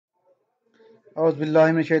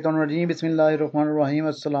औज़ुबिल्लाहिमिनश्शैतानिर्रजीम बिस्मिल्लाहिर्रहमानिर्रहीम।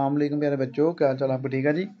 अस्सलाम वालेकुम प्यारे बच्चों, क्या हाल चाल आपका? ठीक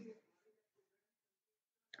है जी।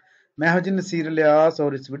 मैं हूं जी नसीर इलियास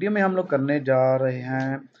और इस वीडियो में हम लोग करने जा रहे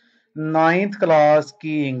हैं 9th क्लास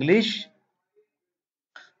की इंग्लिश।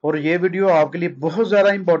 और ये वीडियो आपके लिए बहुत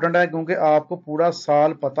ज़्यादा इंपॉर्टेंट है क्योंकि आपको पूरा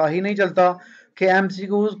साल पता ही नहीं चलता कि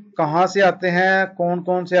एमसीक्यूज कहाँ से आते हैं, कौन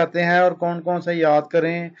कौन से आते हैं और कौन कौन से याद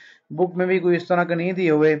करें। बुक में भी कोई इस तरह का नहीं दिए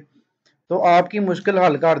हुए, तो आपकी मुश्किल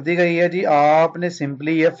हल कर दी गई है जी। आपने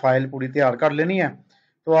सिंपली ये फाइल पूरी तैयार कर लेनी है।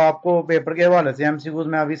 तो आपको पेपर के हवाले से एमसीक्यूज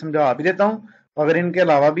मैं अभी समझा भी देता हूँ। अगर इनके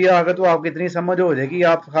अलावा भी आ गए तो आपकी इतनी समझ हो जाएगी,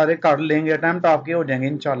 आप सारे कर लेंगे, अटैम्प्ट आपके हो जाएंगे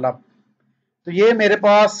इंशाल्लाह। तो ये मेरे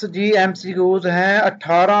पास जी एमसीक्यूज हैं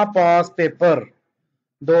 18 पास पेपर।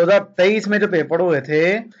 2023 में जो पेपर हुए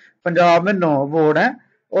थे पंजाब में 9 बोर्ड हैं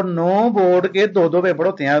और 9 बोर्ड के दो दो पेपर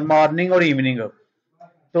होते हैं, मॉर्निंग और इवनिंग।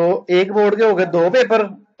 तो एक बोर्ड के हो गए 2 पेपर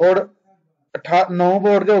और 9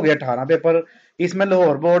 बोर्ड के हो गए 18 पेपर। इसमें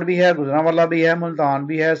लाहौर बोर्ड भी है, गुजरांवाला भी है, मुल्तान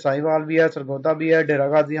भी है, साहिवाल भी है, सरगोधा भी है, डेरा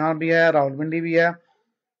गाजी खान भी है, रावलपिंडी भी है,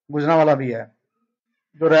 गुजरांवाला भी है,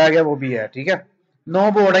 जो रह गया वो भी है। ठीक है, 9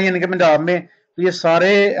 बोर्ड है यानी कि पंजाब में। तो ये सारे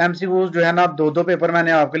एमसीक्यूज जो है ना, 2 पेपर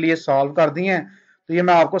मैंने आपके लिए सॉल्व कर दिए हैं। तो ये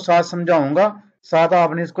मैं आपको साथ समझाऊंगा, साथ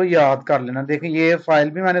आपने इसको याद कर लेना। देखिए ये फाइल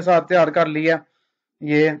भी मैंने साथ तैयार कर ली है।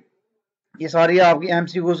 ये सारी आपकी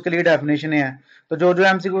एमसीक्यूज के लिए डेफिनेशन है। तो जो जो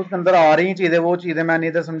एमसीक्यूज के अंदर आ रही हैं चीज़ें, वो चीज़ें मैंने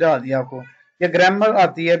इधर समझा दी आपको। ये ग्रामर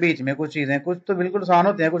आती है बीच में, कुछ चीज़ें कुछ तो बिल्कुल आसान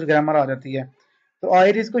होते हैं, कुछ ग्रामर आ जाती है। तो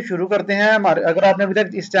आइए इसको शुरू करते हैं। हमारे अगर आपने अभी तक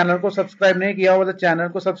इस चैनल को सब्सक्राइब नहीं किया हो तो चैनल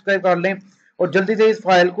को सब्सक्राइब कर लें और जल्दी से इस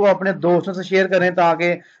फाइल को अपने दोस्तों से शेयर करें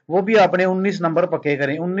ताकि वो भी अपने 19 नंबर पक्के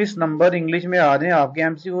करें। 19 नंबर इंग्लिश में आ जाए आपके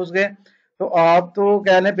एमसीक्यूज के, तो आप तो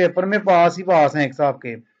कह लें पेपर में पास ही पास हैं एक साहब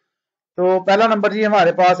के। तो पहला नंबर जी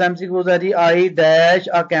हमारे पास एमसीक्यूज है जी, I dash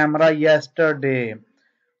a camera yesterday.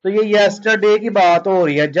 तो ये येस्टरडे की बात हो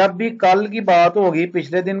रही है। जब भी कल की बात होगी,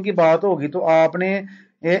 पिछले दिन की बात होगी, तो आपने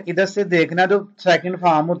इधर से देखना, जो सेकंड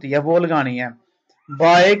फॉर्म होती है वो लगानी है।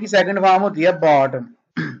 बाय की सेकंड फॉर्म होती है बॉट।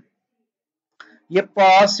 ये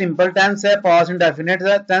पास सिंपल टेंस है, पास इंडेफिनिट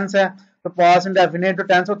टेंस है। तो पास इंडेफिनिट जो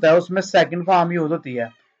टेंस होता है उसमें सेकंड फॉर्म यूज होती है।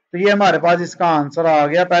 तो ये हमारे पास इसका आंसर आ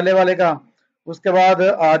गया पहले वाले का। उसके बाद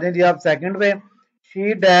आ जाए जी आप सेकंड पे,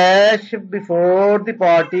 she dash before the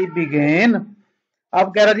party begin.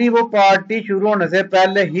 अब कह रहा जी वो पार्टी शुरू होने से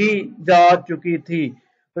पहले ही जा चुकी थी।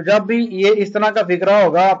 तो जब भी ये इस तरह का फिक्रा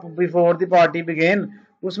होगा बिफोर द पार्टी बिगेन,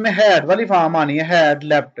 उसमें हैड वाली फॉर्म आनी है, हैड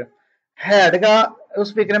लेफ्ट। हैड का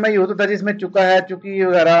उस फिक्रे में यूज होता है जिसमें चुका है, चुकी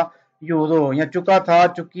वगैरह यूज हो, या चुका था,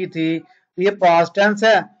 चुकी थी। तो ये पास्ट टेंस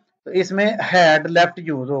है, तो इसमें हैड लेफ्ट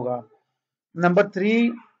यूज होगा। Number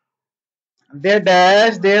 3, they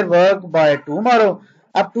dash their work by tomorrow.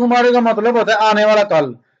 अब टुमारो का मतलब होता है आने वाला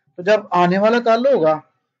कल। तो जब आने वाला कल होगा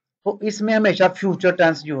तो इसमें हमेशा फ्यूचर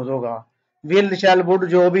टेंस यूज होगा। विल, शैल, वुड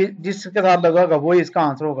जो भी जिसके साथ लगा होगा वो इसका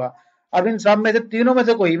आंसर होगा। अब इन सब में से तीनों में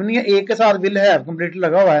से कोई भी नहीं है, एक के साथ विल है कंप्लीटली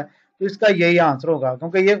लगा हुआ है, तो इसका यही आंसर होगा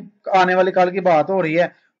क्योंकि ये आने वाले काल की बात हो रही है।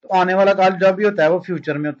 तो आने वाला काल जब भी होता है वो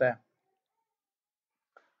फ्यूचर में होता है।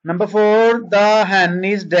 Number 4, the Hahn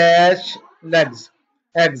is dash legs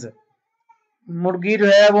eggs. मुर्गी जो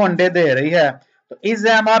है वो अंडे दे रही है। तो इस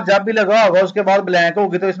एमआर जब भी लगा होगा उसके बाद ब्लैंक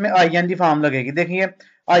होगी तो इसमें आईएनजी फॉर्म लगेगी। देखिए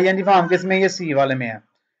आईएनजी फॉर्म किसमें, ये सी वाले में है।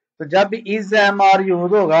 तो जब भी इज एमआर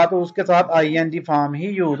यूज होगा तो उसके साथ आईएनजी फॉर्म ही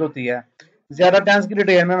यूज होती है। ज्यादा टेंस की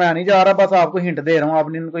डिटेल में मैं नहीं जा रहा, बस आपको हिंट दे रहा हूँ,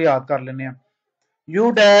 आपने इनको याद कर लेने हैं। You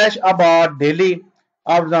dash about daily.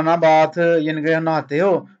 आप रोजाना बात यानी कि नहाते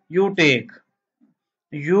हो। You take,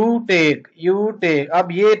 you take, you take.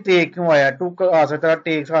 अब ये टेक क्यों आया, टू आ सकता है,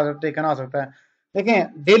 टेक आ सकता है, टेकन आ सकता है।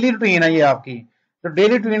 देखें डेली रूटीन है ये आपकी। तो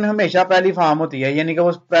डेली रूटीन हमेशा पहली फॉर्म होती है, यानी कि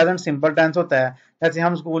वो प्रेजेंट सिंपल टेंस होता है। जैसे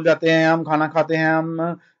हम स्कूल जाते हैं, हम खाना खाते हैं,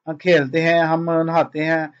 हम खेलते हैं, हम नहाते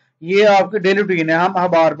हैं, ये आपकी डेली रूटीन है। हम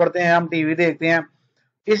अखबार पढ़ते हैं, हम टीवी देखते हैं।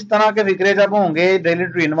 इस तरह के फिक्रे जब होंगे डेली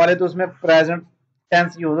रूटीन वाले तो उसमें प्रेजेंट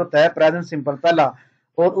टेंस यूज होता है, प्रेजेंट सिंपल पहला।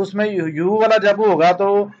 और उसमें यू वाला जब होगा तो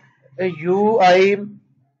यू आई,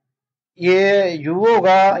 ये यू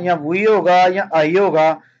होगा या वी होगा या आई होगा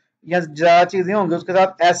या ज्यादा चीजें होंगी उसके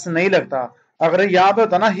साथ एस नहीं लगता। अगर यहाँ पे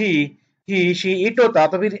होता ना ही शी इट होता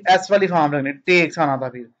तो फिर एस वाली फॉर्म लगनी, टेक्स आना था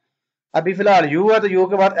फिर। अभी फिलहाल यू है तो यू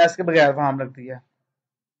के बाद एस के बगैर फॉर्म लगती है।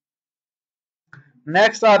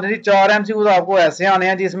 नेक्स्ट आते हैं 4 एमसीक्यूज आपको ऐसे आने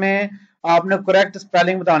हैं जिसमें आपने करेक्ट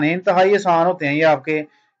स्पेलिंग बताने हैं। इंतहाई आसान होते हैं ये आपके।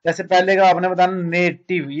 जैसे पहले का आपने बताना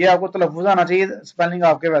नेटिव, ये आपको तलफ्फुज आना चाहिए, स्पेलिंग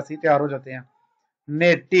आपके वैसे ही तैयार हो जाते हैं।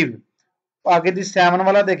 नेटिव। आगे दी 7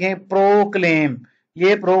 वाला देखें, प्रोक्लेम।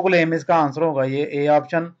 ये प्रोक्लेम इसका आंसर होगा, ये ए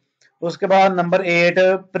ऑप्शन। उसके बाद नंबर 8,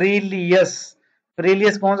 प्रीलियस।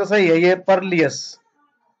 प्रीलियस कौन सा सही है, ये परलियस।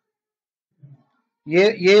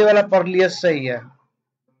 ये वाला परलियस सही है।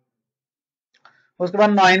 उसके बाद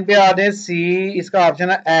 9 पे आ जाए सी, इसका ऑप्शन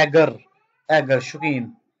है एगर, एगर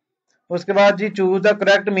शौकीन। उसके बाद जी choose the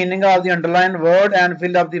correct meaning of the underline word and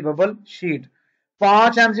fill up the bubble sheet.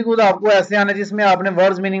 5 MCQs आपको ऐसे आने जिसमें आपने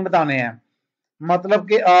वर्ड्स मीनिंग बताने हैं, मतलब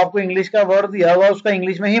कि आपको इंग्लिश का वर्ड दिया हुआ उसका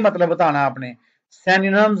इंग्लिश में ही मतलब बताना है आपने।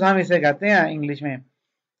 सिनोनिम्स हम इसे कहते हैं इंग्लिश में।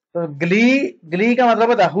 तो ग्ली, ग्ली का मतलब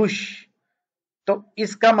होता है खुश, तो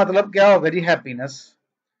इसका मतलब क्या होगा जी हैप्पीनेस।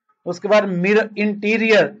 उसके बाद मिर,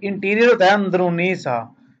 इंटीरियर, इंटीरियर होता है अंदरूनी सा,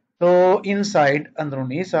 तो इनसाइड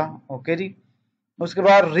अंदरूनी सा, ओके जी। उसके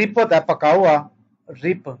बाद रिप होता है पका हुआ,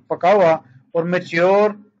 रिप पका हुआ। और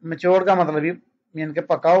मेच्योर, मेच्योर का मतलब ही यानी कि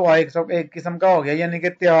पका हुआ एक किस्म का हो गया, यानी कि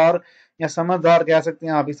तैयार या समझदार कह सकते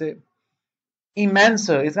हैं आप इसे। इमेंस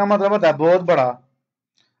इसका मतलब होता है बहुत बड़ा,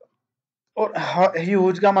 और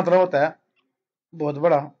ह्यूज का मतलब होता है बहुत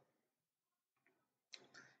बड़ा।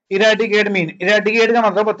 इरेडिकेट मीन, इरेडिकेट का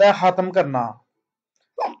मतलब होता है खत्म करना,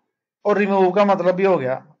 और रिमूव का मतलब भी हो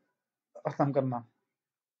गया खत्म करना।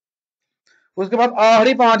 उसके बाद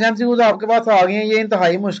आखिरी 5 एमसीक्यूज आपके पास आ गए हैं। ये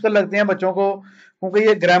इंतहाई मुश्किल लगते हैं बच्चों को, क्योंकि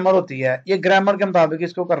ये ग्रामर होती है, ये ग्रामर के मुताबिक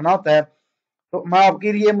इसको करना होता है। तो मैं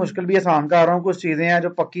आपके लिए मुश्किल भी आसान कर रहा हूँ। कुछ चीजें हैं जो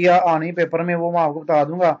पक्की आनी पेपर में, वो मैं आपको बता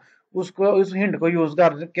दूंगा, उसको उस हिंट को यूज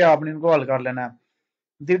करके आपने इनको हल कर लेना है।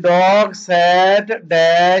 The dog set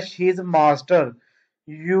dash his master,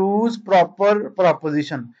 use proper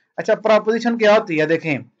preposition. अच्छा प्रपोजिशन क्या होती है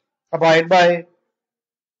देखें, abide by,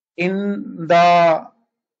 in the,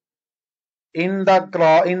 in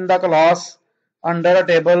the class, under a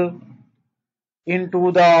table,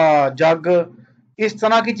 into the जग, इस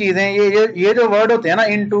तरह की चीजें, ये जो वर्ड होते हैं ना,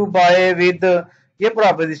 इनटू, बाय, विद, ये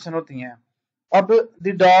प्रपोजिशन होती हैं। अब the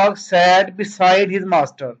dog set beside his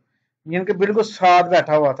master, यानी कि बिल्कुल साथ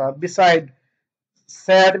बैठा हुआ था, बिसाइड,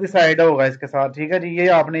 सैट बिसाइड होगा इसके साथ, ठीक है जी, ये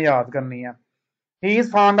आपने याद करनी है। He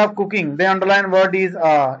is fond of cooking, the underline word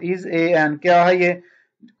is A N, क्या है ये,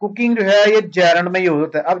 कुकिंग जो है ये जेरंड में यूज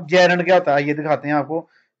होता है। अब जेरंड क्या होता है ये दिखाते हैं आपको,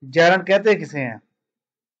 जेरंड कहते हैं किसे हैं,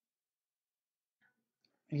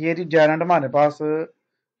 ये जी जेरंड हमारे पास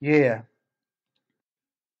ये है।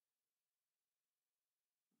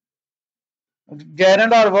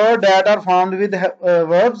 gerund और word that are formed with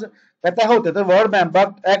verbs, कहता है होते तो वर्ब हैं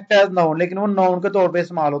बट एक्ट एज नाउन, लेकिन वो नाउन के तौर पे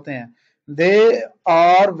इस्तेमाल होते हैं। They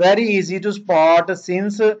are very easy to spot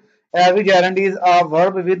since every gerund is a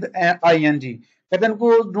verb with ING, कहते हैं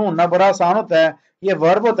इनको ढूंढना बड़ा आसान होता है। ये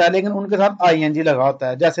वर्ब होता है लेकिन उनके साथ आईएनजी लगा होता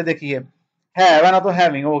है। जैसे देखिए है ना, तो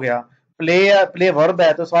हैविंग हो गया, प्ले, प्ले वर्ब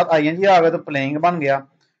है तो साथ आईएनजी आ गया तो प्लेइंग बन गया।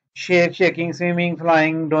 Shake, shaking, swimming,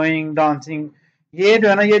 flying, doing, dancing, ये जो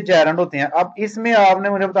है ना ये जेरंड होते हैं। अब इसमें आपने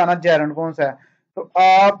मुझे बताना जेरंड कौन सा है। तो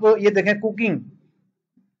आप ये देखें कुकिंग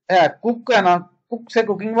है, कुक है ना, कुक से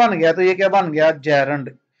कुकिंग बन गया, तो ये क्या बन गया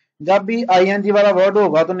जेरंड। जब भी आईएनजी वाला वर्ड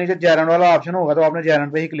होगा तो नीचे जेरंड वाला ऑप्शन होगा, तो आपने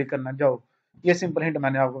जेरंड पे ही क्लिक करना। जाओ, ये सिंपल हिंट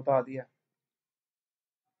मैंने आपको बता दिया।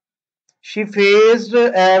 She faced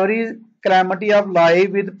every calamity of life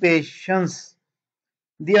with patience,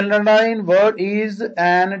 the underline word is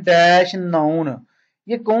an dash noun,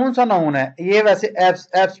 ये कौन सा नाउन है, ये वैसे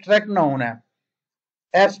एब्स्ट्रैक्ट नाउन है।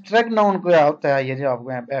 एब्स्ट्रैक्ट नाउन क्या होता है, ये जो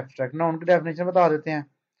आपको एब्स्ट्रैक्ट नाउन की डेफिनेशन बता देते हैं।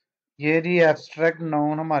 ये जी एब्स्ट्रैक्ट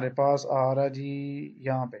नाउन हमारे पास आ रहा जी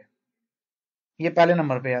यहाँ पे, ये पहले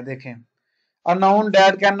नंबर पे है देखें। A noun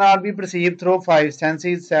that can not be perceived through 5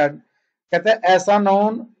 senses said, कहता है ऐसा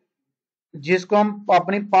नाउन जिसको हम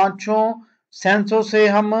अपनी 5 सेंसों से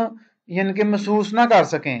हम यानी कि महसूस ना कर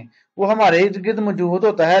सकें, वो हमारे इर्द गिर्द मौजूद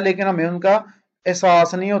होता है लेकिन हमें उनका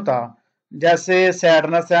एहसास नहीं होता। जैसे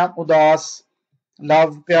सैडनेस है, उदास,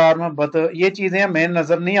 लव, प्यार, मोहब्बत, ये चीजें हमें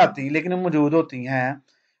नजर नहीं आती लेकिन मौजूद होती हैं,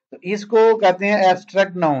 तो इसको कहते हैं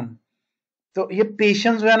एब्स्ट्रैक्ट नाउन। तो ये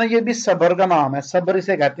पेशेंस जो है ना, ये भी सबर का नाम है, सबर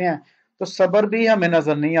इसे कहते हैं। तो सबर भी हमें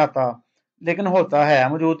नजर नहीं आता लेकिन होता है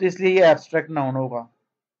मौजूद, इसलिए ये एब्स्ट्रैक्ट नाउन होगा।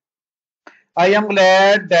 I am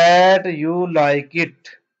glad that you like it,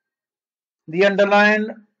 the underline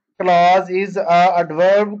clause is a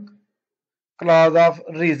adverb clause of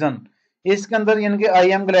reason, इसके अंदर यानी कि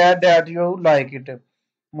I am glad that you like it,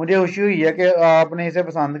 मुझे खुशी हुई है कि आपने इसे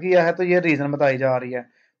पसंद किया है, तो ये रीजन बताई जा रही है,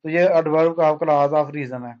 तो ये एडवर्ब का क्लॉज ऑफ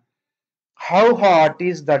रीजन है। How hot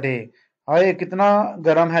is the day, हाय कितना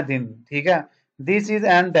गर्म है दिन, ठीक है। This is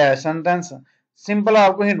an dash sentence, simple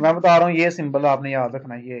आपको हिंट मैं बता रहा हूँ, ये सिंपल आपने याद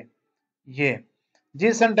रखना है। ये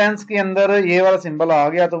जिस सेंटेंस के अंदर ये वाला सिंबल आ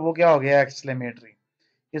गया तो वो क्या हो गया, एक्सक्लेमेटरी,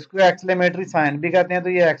 इसको एक्सक्लेमेटरी साइन भी कहते हैं, तो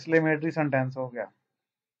ये एक्सक्लेमेटरी सेंटेंस हो गया।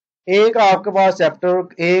 एक आपके पास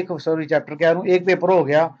चैप्टर, एक सॉरी चैप्टर कह रहा हूँ, एक पेपर हो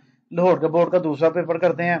गया, लाहौर के बोर्ड का दूसरा पेपर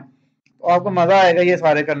करते हैं, तो आपको मजा आएगा ये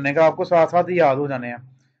सारे करने का, आपको साथ साथ ही याद हो जाने हैं।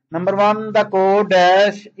 Number 1 the code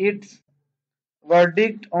dash it's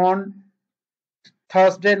verdict on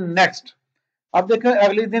Thursday next. अब देखें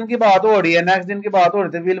अगले दिन की बात हो रही है, नेक्स्ट दिन की बात हो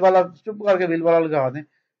रही थी, विल वाला चुप करके विल वाला लगा दें,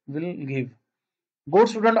 will give. Good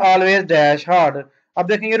student always dash hard. अब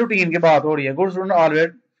देखें ये रूटीन की बात हो रही है, good student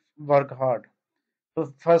always work hard, तो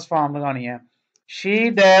फर्स्ट फॉर्म लगानी है। She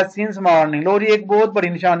dash since morning. लो जी एक बहुत बड़ी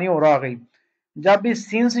निशानी और आ गई, जब भी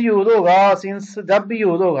सिंस यूज होगा, सिंस जब भी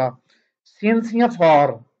यूज होगा, सिंस या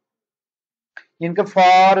फॉर, इनका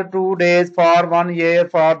for 2 days, for 1 year,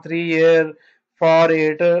 for 3 year, for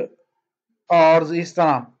 8 hours, इस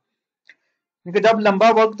तरह। क्योंकि जब लंबा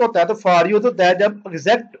वक्त होता है तो फॉर यूज होता है, जब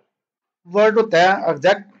एग्जैक्ट वर्ड होता है,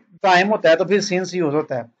 एग्जैक्ट टाइम होता है, तो फिर सिंस यूज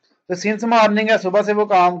होता है। तो सिंस मॉर्निंग है, सुबह से वो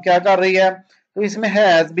काम क्या कर रही है, तो इसमें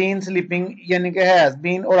हैज बीन स्लीपिंग, यानी कि हैज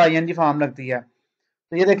बीन और आईएनजी फॉर्म लगती है।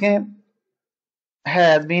 तो ये देखें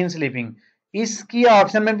हैज बीन स्लीपिंग, इसकी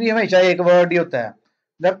ऑप्शन में भी हमेशा एक वर्ड ही होता है।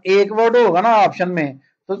 जब एक वर्ड होगा ना ऑप्शन में,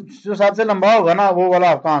 तो जो सबसे लंबा होगा ना वो वाला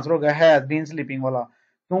आपका आंसर होगा, हैज बीन स्लीपिंग वाला।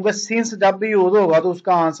 क्योंकि सिंस जब भी यूज होगा तो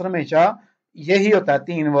उसका आंसर हमेशा यही होता है,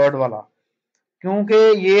 3 वर्ड वाला। क्योंकि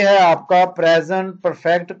ये है आपका present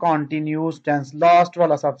perfect continuous tense, last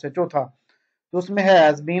वाला सबसे चौथा, तो उसमें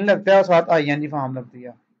हैज बीन लगता है और साथ आईएनजी फॉर्म लगती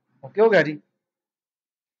है। ओके हो गया जी।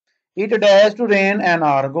 It dash to rain an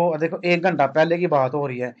hour गो। देखो 1 घंटा पहले की बात हो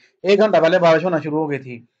रही है, 1 घंटा पहले बारिश होना शुरू हो गई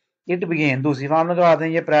थी। इट बिगेन दूसरी फॉर्म लगा दें,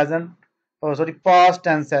 ये प्रेजेंट सॉरी पास्ट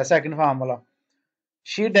टेंस है, सेकंड फॉर्म वाला।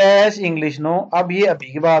 She dash English no. अब ये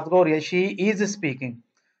अभी की बात हो रही है, शी इज स्पीकिंग।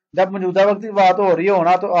 जब मौजूदा वक्त की बात हो रही हो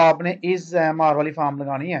ना, तो आपने इज एम आर वाली फॉर्म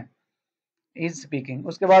लगानी है, इज स्पीकिंग।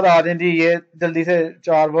 उसके बाद आ जाए जी, ये जल्दी से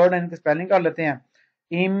 4 वर्ड इनकी स्पेलिंग कर लेते हैं।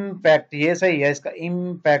 इम्पैक्ट, ये सही है इसका,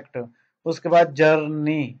 इम्पैक्ट। उसके बाद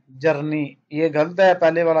जर्नी, जर्नी ये गलत है,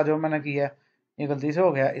 पहले वाला जो मैंने किया है ये गलती से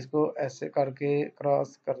हो गया, इसको ऐसे करके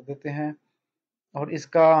क्रॉस कर देते हैं, और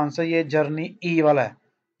इसका आंसर ये जर्नी ई वाला है,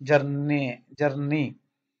 जर्नी, जर्नी।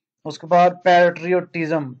 उसके बाद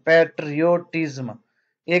पैट्रियोटिज्म, पैट्रियोटिज्म।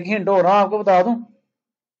 एक हिंट हो रहा आपको बता दूं,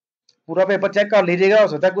 पूरा पेपर चेक कर लीजिएगा, हो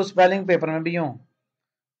सकता है कुछ स्पेलिंग पेपर में भी हो,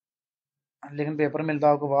 लेकिन पेपर मिलता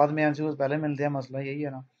है आपको बाद में, एमसीक्यूज पहले मिलते हैं, मसला यही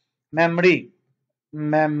है ना। मेमोरी,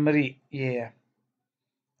 मेमोरी ये है।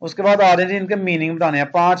 उसके बाद आ रहे हैं इनके मीनिंग बताने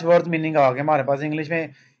हैं, 5 वर्ड मीनिंग आ गए हमारे पास इंग्लिश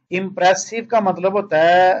में। इम्प्रेसिव का मतलब होता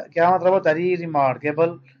है, क्या मतलब होता है जी,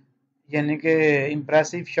 रिमार्केबल, यानी कि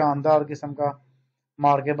इम्प्रेसिव शानदार किस्म का,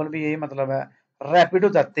 मार्केबल भी यही मतलब है। रैपिड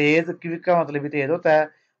होता है तेज, क्विक का मतलब भी तेज होता है।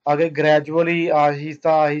 आगे ग्रेजुअली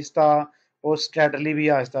आहिस्ता आहिस्ता, और स्टेडली भी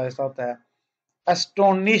आहिस्ता आहिस्ता होता है।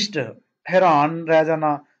 एस्टोनिश्ड हैरान रह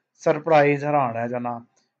जाना, सरप्राइज हैरान रह जाना।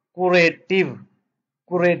 कुरेटिव,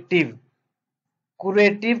 कुरेटिव,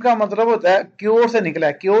 कुरेटिव का मतलब होता है क्योर से निकला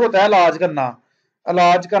है, क्योर होता है इलाज करना,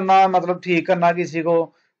 इलाज करना मतलब ठीक करना किसी को,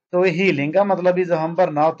 तो हीलिंग का मतलब भी जख्म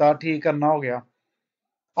भरना होता है, ठीक करना हो गया।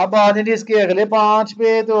 अब आ जाए इसके अगले 5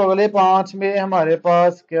 पे, तो अगले 5 में हमारे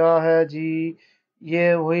पास क्या है जी,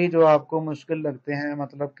 ये वही जो आपको मुश्किल लगते हैं,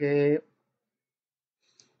 मतलब के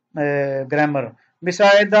ग्रामर।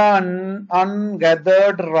 बिसाइड द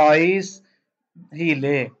अनगैदर्ड राइस ही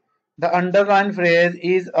ले, the underline phrase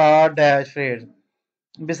is a dash phrase.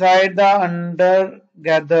 Beside the under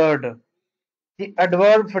gathered, ये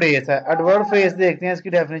एडवर्ब फ्रेज है। एडवर्ब फ्रेज देखते हैं इसकी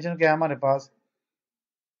डेफिनेशन क्या है हमारे पास।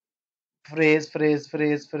 फ्रेज फ्रेज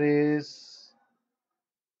फ्रेज फ्रेज,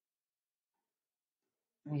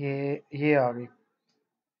 ये आ गई,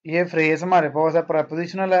 ये फ्रेज हमारे पास है,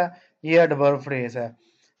 प्रपोजिशनल है, ये एडवर्ब फ्रेज है।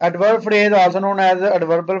 Adverb phrase also known as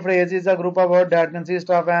adverbial phrase is a group of word that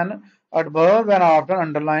consist of an adverb and after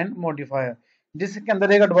underline modifier. जिसके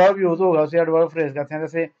अंदर एक एडवर्ब यूज होगा उसे एडवर्ब फ्रेज कहते हैं।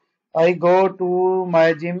 जैसे आई go to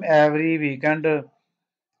my gym every weekend,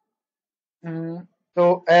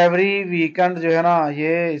 तो every weekend जो है ना,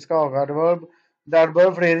 ये इसका होगा adverb. The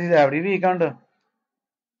adverb phrase is every weekend,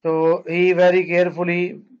 तो ही वेरी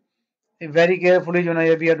केयरफुली जो ना,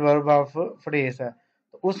 ये भी एडवर्ब ऑफ फ्रेज है।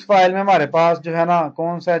 तो उस फाइल में हमारे पास जो है ना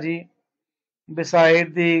कौन सा जी,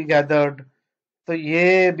 बिसाइड दी गैदर्ड, तो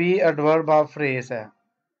ये भी एडवर्ब ऑफ फ्रेज है।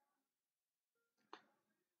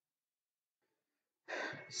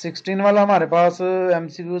 16 वाला हमारे पास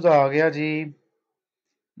एमसीक्यूज आ गया जी।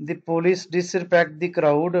 The police disrespect the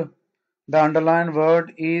crowd, the underline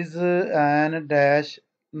word is an dash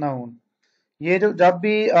noun. ये जो जब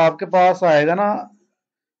भी आपके पास आएगा ना,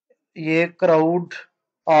 ये क्राउड,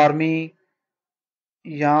 आर्मी,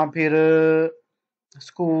 या फिर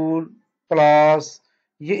स्कूल, क्लास,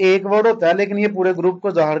 ये एक वर्ड होता है लेकिन ये पूरे ग्रुप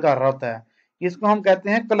को जाहिर कर रहा होता है, इसको हम कहते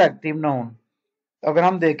हैं कलेक्टिव नाउन। अगर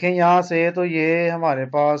हम देखें यहाँ से, तो ये हमारे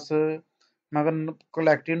पास, मैं अगर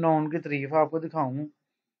कलेक्टिव नाउन की तारीफ आपको दिखाऊं,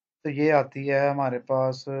 तो ये आती है हमारे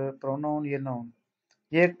पास प्रोनाउन, ये नाउन,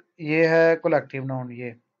 ये ये है कलेक्टिव नाउन।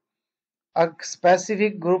 ये a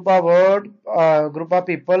specific group of word, group of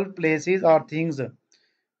people, places or things।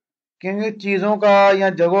 क्योंकि चीज़ों का या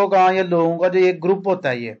जगहों का या लोगों का जो एक ग्रुप होता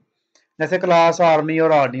है, ये जैसे क्लास, आर्मी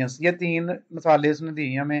और ऑडियंस, ये तीन मिसालें इसने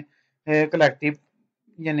दी हैं हमें कलेक्टिव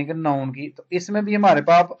यानी कि नाउन की। तो इसमें भी हमारे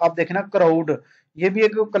पास आप देखें ना, क्राउड, ये भी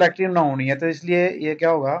एक कलेक्टिव नाउन ही है, तो इसलिए ये क्या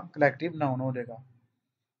होगा, कलेक्टिव नाउन हो जाएगा।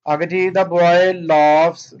 आगे जी, the boy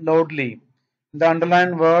laughs loudly, the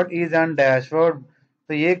underline word is an dash word.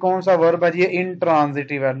 तो ये कौन सा वर्ब है जी, ये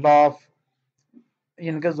इंट्रांजिटिव है। लाफ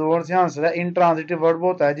इनके जोर से हंस रहा है, इंट्रांजिटिव वर्ब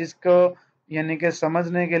होता है जिसको यानी कि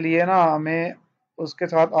समझने के लिए ना हमें उसके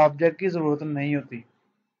साथ ऑब्जेक्ट की जरूरत नहीं होती।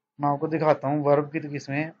 मैं आपको दिखाता हूँ वर्ब की तो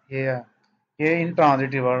किसमें ये है, ये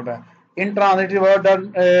इंट्रांजिटिव वर्ब है। Intransitive verb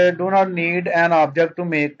do not need an object to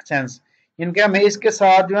make sense. इनके हमें इसके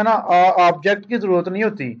साथ जो है ना ऑब्जेक्ट की जरूरत नहीं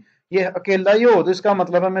होती, ये अकेला ही हो तो इसका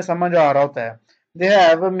मतलब हमें समझ आ रहा होता है। They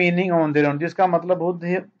have meaning on their own, जिसका मतलब खुद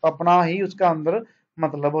ही अपना ही उसका अंदर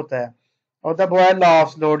मतलब होता है। और द बॉय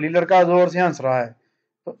लाफ्स लाउडली, लड़का जोर से हंस रहा है,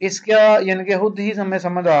 तो इसका यानी कि खुद ही हमें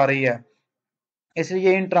समझ आ रही है, इसलिए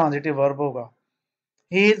ये इंट्रांजिटिव वर्ब होगा।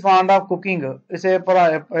 He is fond of cooking, इसे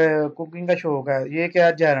कुकिंग का शौक है, ये क्या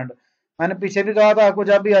है, जेरंड। मैंने पीछे भी कहा था आपको,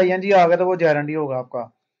 जब भी आईएनजी आ गया तो वो जेरंड ही होगा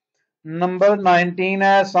आपका। नंबर 19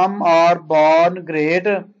 है, some are born great,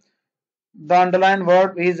 the underline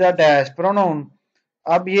word is a dash pronoun.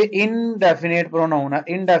 अब ये इनडेफिनेट प्रोनाउन है।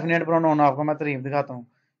 इनडेफिनेट प्रोनाउन आपको मैं तारीफ दिखाता हूँ।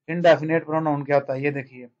 इनडेफिनेट प्रोनाउन क्या होता है, ये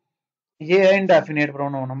देखिए, ये है इनडेफिनेट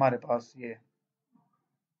प्रोनाउन हमारे पास। ये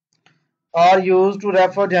are used to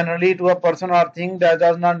refer generally to a person or thing that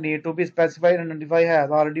does not need to be specified and identified has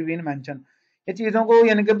already been mentioned। ये चीजों को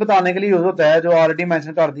यानी कि बताने के लिए यूज होता है जो ऑलरेडी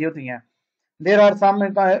मेंशन कर दी होती हैं। There are some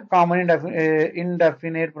common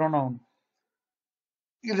indefinite pronoun,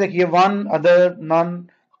 ये देखिए, वन, अदर, नन,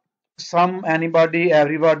 सम, एनीबॉडी,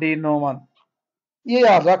 एवरीबॉडी, नो वन। ये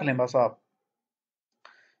याद रख लें बस आप,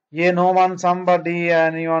 ये no one, somebody,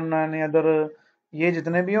 any one, any other, ये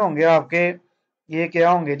जितने भी होंगे आपके, ये क्या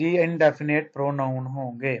होंगे जी, इनडेफिनेट प्रोनाउन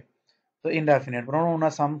होंगे। तो इनडेफिनेट प्रोनाउन है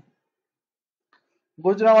सम।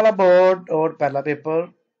 गुजरांवाला बोर्ड और पहला पेपर,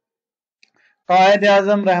 कायद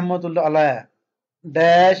आजम रहमतुल्लाह अलैह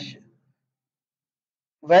डैश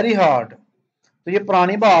वेरी हार्ड। तो ये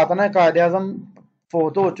पुरानी बात है ना, कायद आजम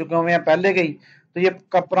फोत हो चुके हुए हैं पहले गई, तो ये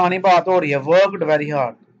पुरानी बात हो रही है, वर्कड वेरी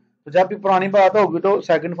हार्ड। तो जब भी पुरानी बात होगी तो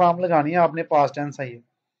सेकंड फॉर्म लगानी है आपने, पास्ट टेंस है ये।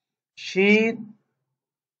 She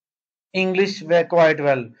English quite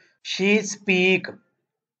well, she speak,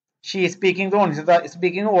 she speaking तो होनी सकता,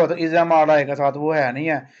 स्पीकिंग हुआ तो इज एम आर आएगा साथ, वो है नहीं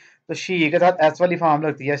है, तो शी के साथ एस वाली फॉर्म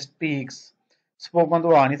लगती है, स्पीक्स। स्पोकन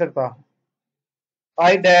तो आ नहीं सकता।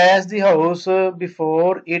 I dash the house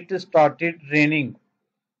before it started raining,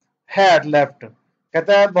 had left.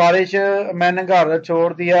 कहता है बारिश, मैंने घर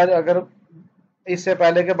छोड़ दिया अगर इससे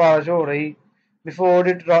पहले के बारिश हो रही, बिफोर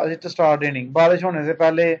इट स्टार्ट रेनिंग, बारिश होने से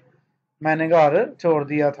पहले मैंने घर छोड़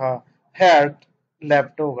दिया था, हैड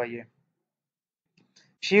लेफ्ट होगा ये।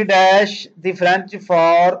 She dash the French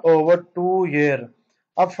for over 2 year,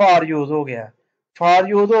 अब फॉर यूज हो गया, फॉर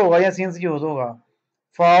यूज होगा या सिंस यूज होगा,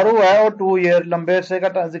 फॉर हुआ है और 2 ईयर लंबे अरसे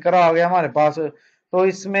का जिक्र आ गया हमारे पास, तो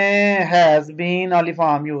इसमें हैज बीन वाली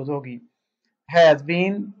फॉर्म यूज होगी। हैज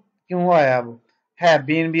बीन क्यों आया, अब हैव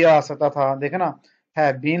बीन भी आ सकता था, देखे ना,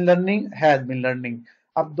 have been learning, has been learning.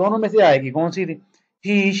 अब दोनों में से आएगी कौन सी थी,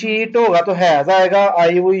 ही शी इट होगा तो हैज आएगा,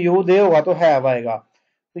 आई वो यू दे होगा तो हैव आएगा,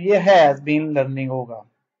 तो ये हैज बीन लर्निंग होगा।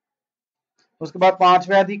 उसके बाद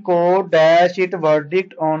पांचवा थी, court dash it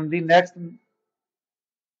verdict on the next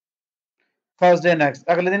Thursday next,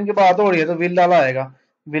 अगले दिन की बात हो रही है तो विल डाला आएगा,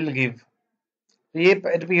 विल गिव। तो ये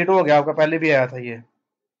रिपीट हो गया आपका, पहले भी आया था ये।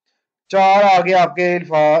 चार आगे आपके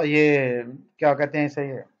ये क्या कहते हैं इसे,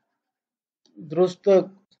 ये दुरुस्त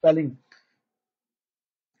स्पेलिंग,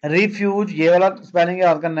 रिफ्यूज ये वाला स्पेलिंग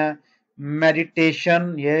याद करना है,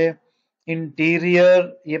 मेडिटेशन ये,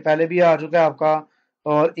 इंटीरियर ये पहले भी आ चुका है आपका,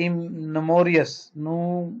 और नमोरियस,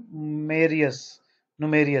 नुमेरियस,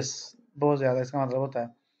 नुमेरियस बहुत ज्यादा इसका मतलब होता है।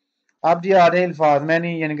 अब जी आ रहे अल्फाज में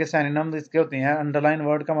नहीं, यानी कि सैनिनम इसके होते हैं। अंडरलाइन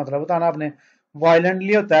वर्ड का मतलब बताना आपने,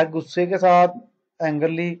 वायलेंटली होता है गुस्से के साथ,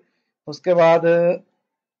 एंगरली। उसके बाद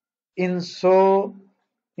इंसो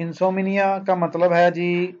इंसोमिनिया का मतलब है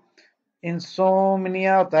जी,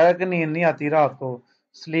 इंसोमिनिया होता है कि नींद नहीं आती रात को,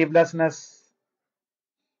 स्लीपलेसनेस।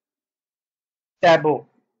 टैबो,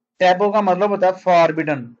 टैबो का मतलब होता है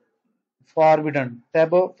फॉरबिडन, फॉरबिडन,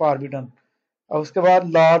 टैबो फॉरबिडन। और उसके बाद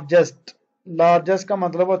लार्जेस्ट, लार्जेस्ट का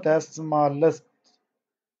मतलब होता है स्मॉलेस्ट।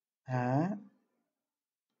 है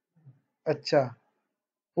अच्छा,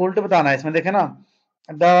 उल्ट बताना है इसमें, देखे ना,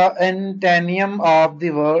 the एंटेनियम of the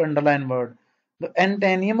word underline word, तो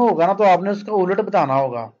एंटेनियम होगा ना तो आपने उसका उल्ट बताना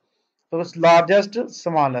होगा। तो लार्जेस्ट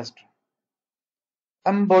स्मॉलेस्ट।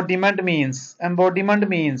 एम्बोडिमेंट मीन्स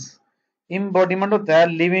एम्बोडिमेंट होता है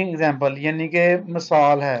लिविंग एग्जाम्पल, यानी कि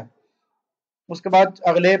मिसाल है। उसके बाद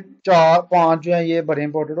अगले 4-5 जो है ये बड़े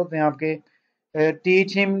इंपॉर्टेंट होते हैं आपके।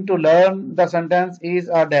 Teach him to learn the sentence is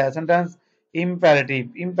a dash sentence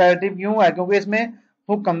imperative क्यों है? क्योंकि इसमें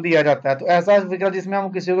हुक्म दिया जाता है, तो ऐसा फिक्र जिसमें हम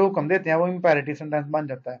किसी को हुक्म देते हैं वो इम्पेरेटिव सेंटेंस बन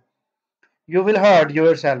जाता है। You will hurt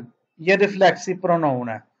your self, ये रिफ्लेक्सिव प्रोनाउन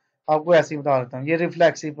है, आपको ऐसे ही बता देता हूँ, ये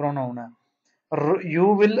रिफ्लेक्सिव प्रोनाउन है।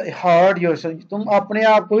 You will hurt your self, तुम अपने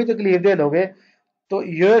आप को ही तकलीफ दे लोगे, तो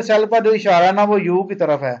योर सेल्फ का जो इशारा है ना वो यू की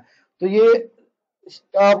तरफ है, तो ये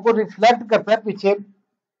आपको रिफ्लेक्ट करता है पीछे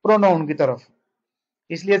प्रोनाउन की तरफ,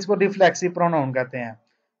 इसलिए इसको रिफ्लेक्सिव प्रोनाउन कहते हैं।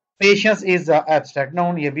 Patience is the abstract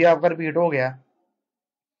noun, ये भी आपका रिपीट हो गया।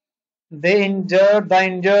 The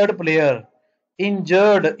injured player,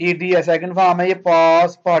 injured ED है, सेकंड फॉर्म है, ये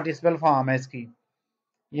पास पार्टिसिपल फॉर्म है इसकी,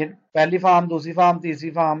 ये पहली फॉर्म, दूसरी फॉर्म,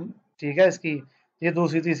 तीसरी फॉर्म, ठीक है इसकी, ये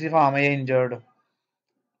दूसरी तीसरी फॉर्म है ये injured.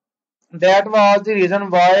 That was the reason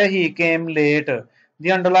why he came late,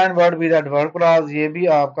 the underline word with adverb clause, ये भी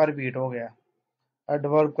आपका रिपीट हो गया,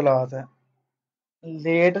 एडवर्ब क्लॉज है।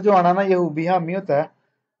 लेट जो आना ना ये हुबी हामी होता है,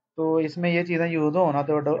 तो इसमें ये चीजें यूज हो ना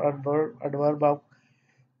तो एडवर्ब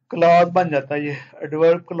क्लॉज बन जाता है, ये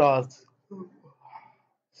एडवर्ब क्लॉज।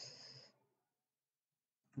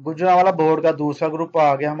 गुजरांवाला बोर्ड का दूसरा ग्रुप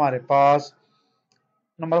आ गया हमारे पास।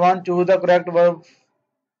 Number 1, choose the correct verb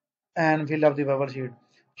and fill up the verb sheet.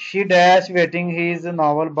 She dash waiting his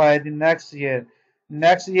novel by the next year,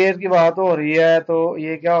 next year की बात हो रही है, तो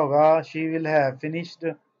ये क्या होगा? She will have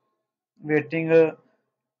finished waiting,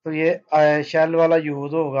 तो ये शैल वाला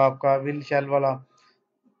यूज होगा आपका, विल शैल वाला।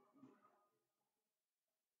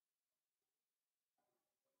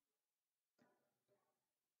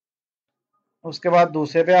 उसके बाद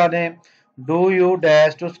दूसरे पे आ जाए, do you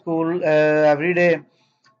dash to school every day,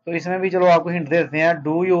 तो इसमें भी चलो आपको हिंट दे देते हैं,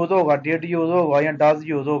 डू यूज होगा, डिड यूज होगा या डज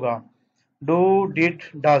यूज होगा। डू, डिड,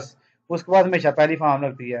 डज, उसके बाद हमेशा पहली फॉर्म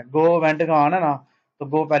लगती है। गो, वेंट, गॉन है ना, तो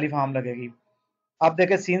गो पहली फॉर्म लगेगी। अब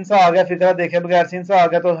देखे सिंस आ गया, फिक्र देखे बगैर सिंस आ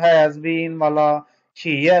गया, तो हैज बीन वाला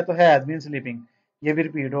शी है, तो हैज बीन स्लीपिंग, ये भी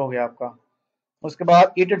रिपीट हो गया आपका। उसके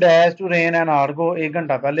बाद it dash to rain an hour गो, 1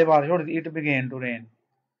 घंटा पहले बारिश हो रही थी, इट बिगेन टू रेन,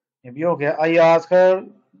 ये भी हो गया। I ask her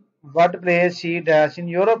what place she dash in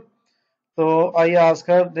Europe, तो आई आस्क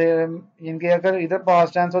हर, इनके अगर इधर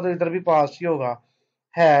पास्ट टेंस हो तो इधर भी पास्ट ही होगा,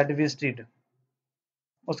 हैड विजिटेड।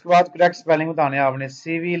 उसके बाद करेक्ट स्पेलिंग बताने आपने।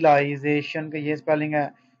 सिविलाइजेशन का ये स्पेलिंग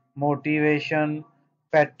है, motivation,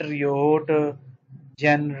 patriot,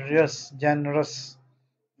 generous, generous,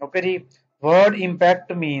 okay जी। वर्ड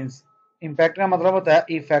इम्पैक्ट मींस, इम्पैक्ट का मतलब होता है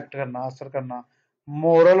इफेक्ट करना, असर करना।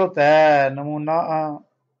 मोरल होता है नमूना,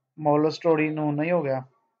 मोरल स्टोरी नमूना ही हो गया।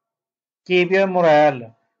 कीप योर मोरल,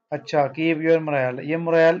 अच्छा कीप योर मोरल, ये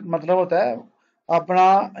मोरल मतलब होता है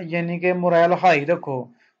अपना, यानी कि मोरल हाई रखो,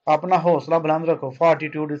 अपना हौसला बुलंद रखो,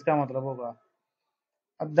 फॉर्टिट्यूड इसका मतलब होगा।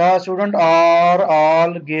 The student are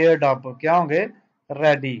all geared up, क्या होंगे?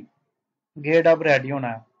 रेडी, गेयर्ड अप रेडी होना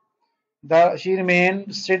है। The she remain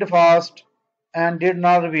state fast and did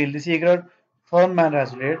not reveal the secret, firm and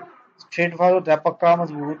Resolute, state fast होता है पक्का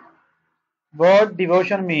मजबूत। Word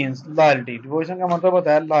devotion means loyalty, devotion का मतलब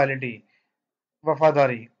होता है लॉयल्टी,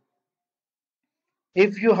 वफादारी।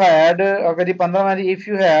 इफ यू हैड, अगर ये 15 में, if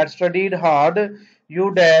you had studied hard you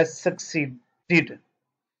dash succeeded.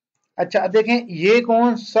 अच्छा देखें ये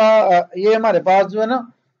कौन सा, ये हमारे पास जो है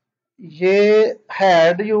ना, ये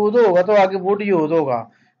हैड यूज होगा तो आगे वुड यूज होगा,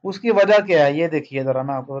 उसकी वजह क्या है ये देखिए जरा,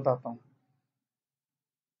 मैं आपको बताता हूँ।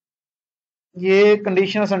 ये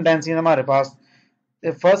कंडीशनल सेंटेंस है हमारे पास।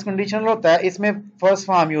 फर्स्ट कंडीशनल होता है, इसमें फर्स्ट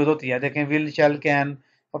फॉर्म यूज होती है, देखें विल, शैल, कैन,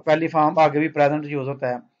 और पहली फॉर्म आगे भी प्रेजेंट यूज होता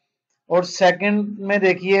है। और सेकंड में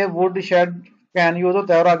देखिए वुड, शेड, कैन यूज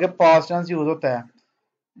होता है और आगे पास्ट टेंस यूज होता है।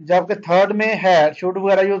 जबकि थर्ड में हैड, शुड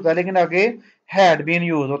वगैरह यूज होता है, लेकिन आगे हैड बीन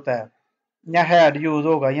यूज होता है, या हैड यूज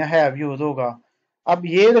होगा या हैव यूज होगा। अब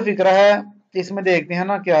ये जो फिक्रा है इसमें देखते हैं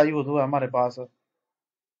ना क्या यूज हुआ हमारे पास।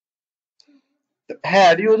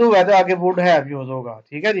 हैड यूज हुआ है तो आगे वुड हैव यूज होगा,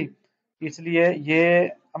 ठीक है जी। इसलिए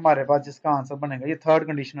ये हमारे पास जिसका आंसर बनेगा ये थर्ड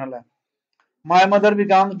कंडीशनल है। My mother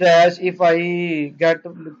becomes dash if I get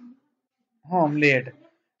home late,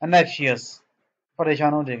 anxious,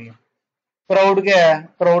 परेशान हो जाएगी। प्राउड क्या है?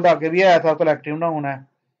 प्राउड आगे भी आया था, कलेक्टिव नाउन है।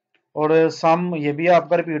 और सम ये भी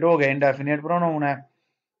आपका रिपीट हो गया, इंडेफिनिट प्रोनाउन है।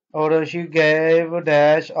 और she gave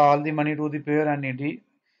dash all the money to the poor and needy,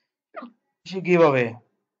 she give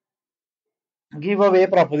away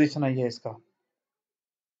preposition है ये इसका।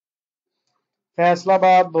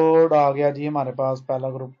 फैसलाबाद बोर्ड आ गया जी हमारे पास पहला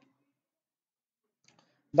group.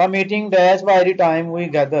 The meeting dash by the time we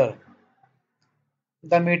gather,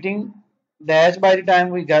 the meeting dash by the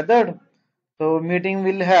time we gathered, तो meeting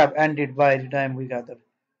will have ended by the time we gathered.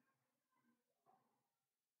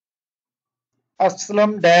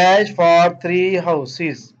 Aslam dash for three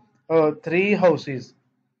houses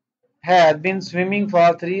had been swimming for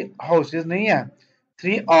three houses नहीं है,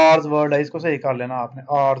 3 hours word है, इसको सही कर लेना आपने,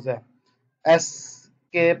 hours है, एस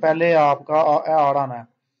के पहले आपका आर आना है.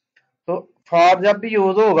 तो फॉर जब भी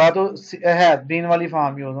यूज होगा तो हैड बीन वाली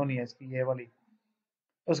फॉर्म यूज होनी है इसकी, ये वाली.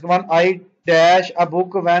 उसके बाद I dash a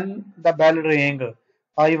book when the bell ring,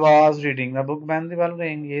 I was reading the book when the bell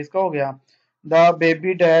ring, ये इसका हो गया. The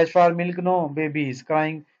baby dash for milk, no baby is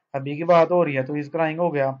crying, अभी की बात हो रही है तो इज क्राइंग हो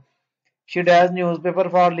गया. She dash newspaper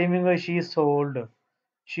for living, she sold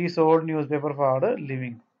newspaper for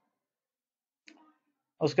living.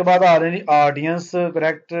 उसके बाद आ रही audience,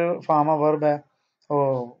 correct form of verb है,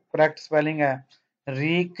 ओ करेक्ट स्पेलिंग है.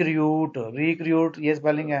 रिक्रूट ये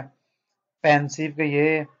स्पेलिंग है. पेंसिव के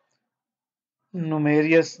ये,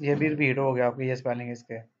 नुमेरियस ये भी रिपीट हो गया आपके, ये स्पेलिंग है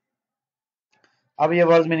इसके. अब ये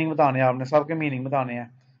वर्ड्स मीनिंग बताने हैं आपने, सबके मीनिंग बताने हैं.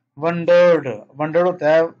 वंडर्ड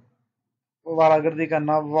होता है वारागर्दी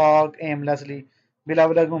करना, वॉक एमलेसली, बिला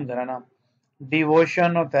बिला घूमते रहना.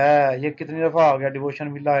 डिवोशन होता है, ये कितनी दफा आ गया डिवोशन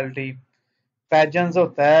विद लॉयल्टी. पैजेंस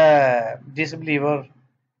होता है डिसबिलीवर,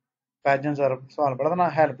 पैजेंस और सवाल पढ़ा था ना.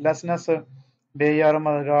 हेल्पलेसनेस बेयार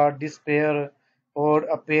मददगार, डिस्पेयर. और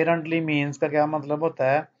अपेरेंटली मीन्स का क्या मतलब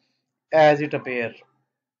होता है, एज इट अपेयर.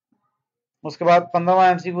 उसके बाद 15वां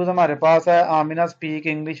एमसीक्यू हमारे पास है. Amina speak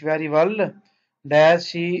English very well dash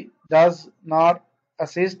she does not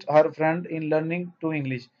assist her friend in learning to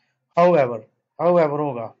English, however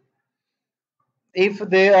होगा. If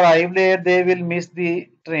they arrive late they will miss the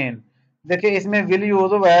train. देखिए इसमें विल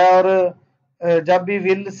यूज हुआ है, और जब भी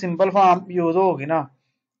विल सिंपल फॉर्म यूज होगी ना,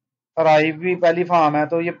 अराइव भी पहली फॉर्म है,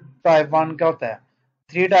 तो ये टाइप 1 का होता है.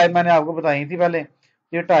 3 टाइप मैंने आपको बताई थी पहले,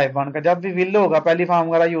 ये टाइप 1 का. जब भी विल होगा पहली फॉर्म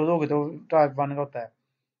वगैरह यूज होगी तो टाइप 1 का होता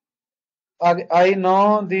है. I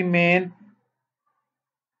know the main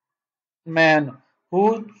man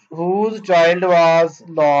whose child was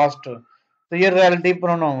lost, तो ये रिलेटिव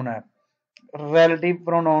प्रोनाउन है. रिलेटिव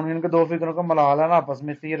प्रोनाउन, इनके दो फिगरों को मिला लेना आपस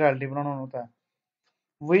में, ये रिलेटिव प्रोनाउन होता है.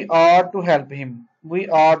 We are to help him, we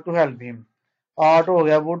are to help him. Art हो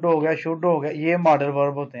गया, वुड हो गया, शुड हो गया, ये मॉडल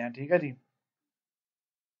वर्ब होते हैं. ठीक है जी.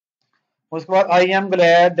 उसके बाद I am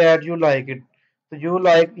glad that you like it, तो यू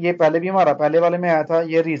लाइक ये पहले भी हमारा पहले वाले में आया था,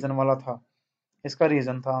 ये रीजन वाला था, इसका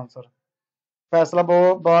रीजन था आंसर.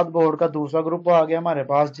 फैसलाबाद बोर्ड का दूसरा ग्रुप आ गया हमारे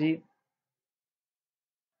पास जी.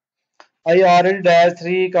 I already dash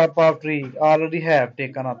 3 cup of T, already have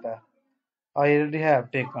taken आता है, I already have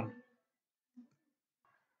taken.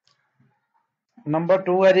 Number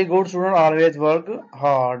 2 है जी, good student always work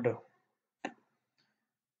hard.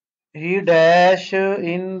 He dash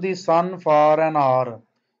in the sun for an hour,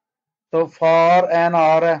 तो for an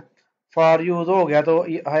hour है, for use हो गया तो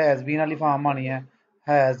has been वाली form आनी है,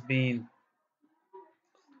 has been.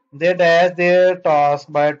 They dash there task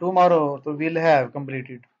by tomorrow, तो विल हैव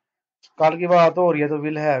कंप्लीटेड, कल की बात हो रही है तो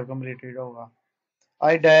विल हैव कंप्लीटेड होगा.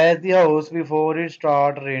 I dash the house before it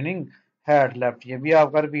start raining had left, ये भी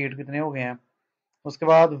आपका रिपीट कितने हो गए हैं. उसके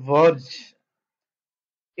बाद वर्ज,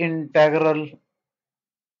 इंटेग्रल,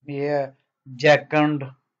 ये है जैकंड,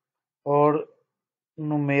 और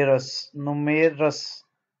नुमेरस, नुमेरस,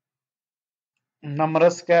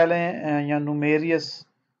 नमरस कह लें या नुमेरियस,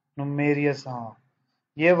 नुमेरियस हाँ.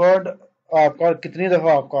 ये वर्ड आपका कितनी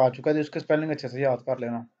दफा आपका आ चुका है, उसके स्पेलिंग अच्छे से याद कर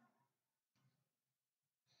लेना.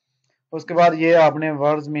 उसके बाद ये आपने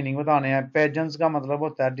वर्ड्स मीनिंग बताने हैं. पेजेंस का मतलब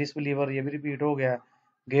होता है डिसबिलीवर, ये भी रिपीट हो गया.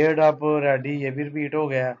 गेयर्ड अप रेडी, ये भी रिपीट हो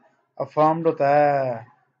गया. अफर्म्ड होता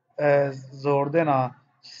है जोर देना.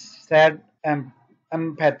 सैड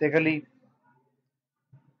एम्पैथिकली.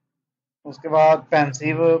 उसके बाद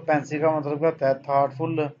पेंसिव, पेंसिव का मतलब क्या होता है,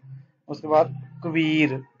 थॉटफुल. उसके बाद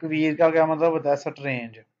क्वीर, क्वीर का क्या मतलब होता है,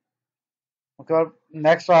 स्ट्रेंज. उसके बाद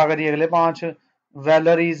नेक्स्ट आ गई अगले 5.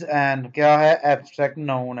 वेलर इज एन क्या है, एब्स्ट्रैक्ट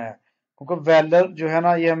नाउन है, क्योंकि वेलर जो है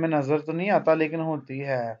ना ये हमें नजर तो नहीं आता लेकिन होती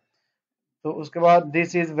है. तो उसके बाद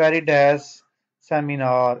this is very dash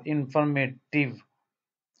seminar informative.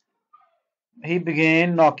 He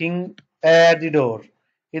begin knocking at the door,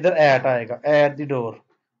 इधर एट आएगा, एट द डोर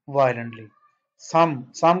वायलेंटली.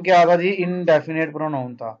 सम क्या था जी, इनडेफिनेट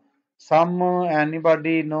प्रोनाउन था. सम,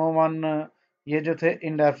 एनीबॉडी, नो वन, ये जो थे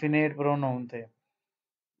इनडेफिनेट प्रोनाउन थे.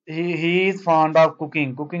 He is fond of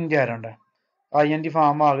cooking, cooking gerund है, आईएनजी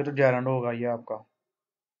फॉर्म आ गई तो जैरंड होगा ये आपका.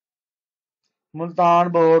 मुल्तान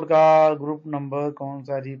बोर्ड का ग्रुप नंबर कौन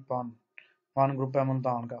सा जी, 1 ग्रुप है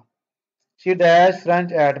मुल्तान का. She dash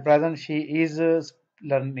French at present, she is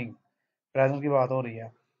learning, present की बात हो रही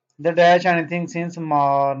है. The dash anything since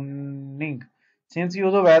morning. Since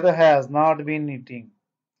use of weather has not been eating.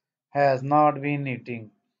 Has not been eating.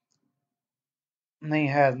 नहीं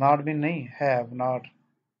has not been नहीं have not.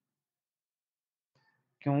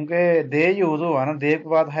 क्योंकि दे use हुआ ना दे के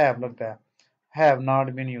बाद हैव लगता है. Have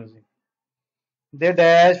not been using. They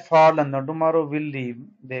dash for London tomorrow will leave.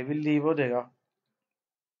 They will leave हो जाएगा.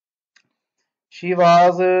 She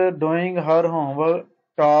was doing her homework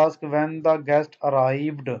task when the guest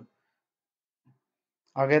arrived.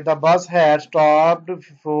 आगे the bus had stopped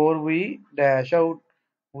before we dash out.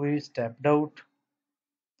 We stepped out.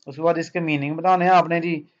 उसके बाद इसके meaning बताने हैं आपने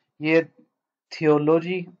जी. ये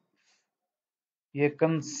थियोलॉजी, ये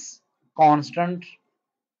कांस्टेंट,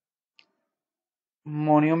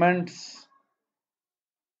 मोन्यूमेंट्स,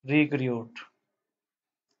 रिक्रूट.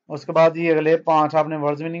 उसके बाद ये अगले 5 आपने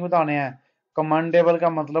वर्ड्स मीनिंग बताने हैं. कमेंडेबल का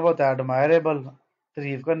मतलब होता है एडमायरेबल,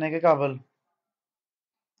 तारीफ करने के काबिल.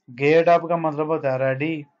 गेट अप का मतलब होता है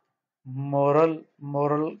रेडी. मोरल,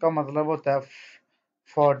 मोरल का मतलब होता है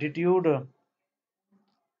फोर्टिट्यूड.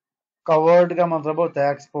 कवर्ड का मतलब होता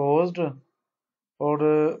है एक्सपोज्ड. और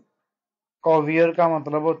कॉवियर का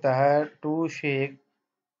मतलब होता है टू शेक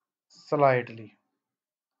स्लाइटली.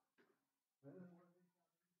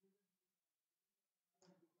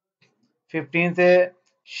 फिफ्टीन से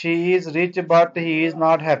she is rich but he is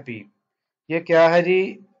not happy. ये क्या है जी?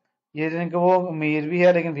 ये जिनके वो अमीर भी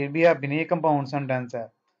है लेकिन फिर भी हैप्पी नहीं. ये कंपाउंड सेंटेंस है.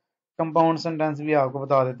 कंपाउंड सेंटेंस भी आपको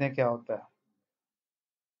बता देते हैं क्या होता है.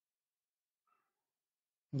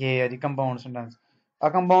 ये है जी compound sentence. A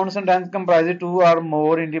compound sentence comprises two or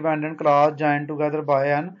more independent clause joined together by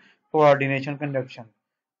an coordination conjunction.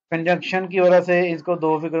 Conjunction की वजह से इसको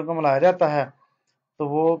दो फिगर को मिलाया जाता है तो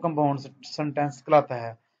वो कंपाउंड सेंटेंस कहलाता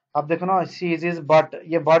है. अब देखो ना शी इज बट,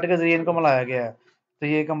 ये बट के जरिए इनको मिलाया गया है तो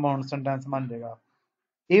ये कंपाउंड सेंटेंस मान जाएगा.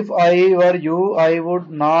 If I were you I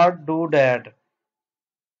would not do that.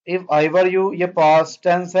 If I were you ये पास्ट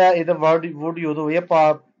टेंस है, इधर वर्ड वुड यूज हो,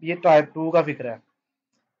 ये टाइप 2 का फिक्र है.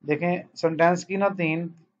 देखें सेंटेंस की ना 3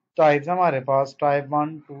 टाइप्स है हमारे पास, टाइप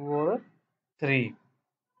 1, 2 और 3.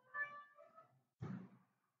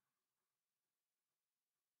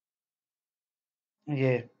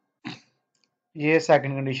 ये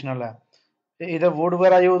सेकंड कंडीशनल है. इधर वुड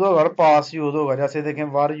वगैरह यूज होगा और पास यूज होगा. जैसे देखें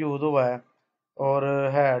वर यूज हुआ है और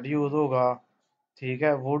हैड यूज होगा. ठीक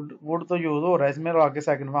है, वुड वुड तो यूज हो रहा है इसमें और आगे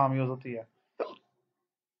सेकंड फॉर्म यूज होती है.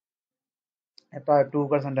 टाइप 2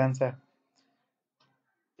 का सेंटेंस है.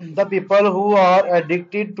 The people who are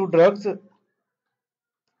addicted to drugs.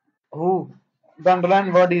 Who, the underline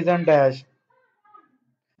word is an dash.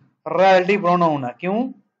 Relative pronoun है.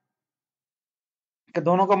 क्यों? कि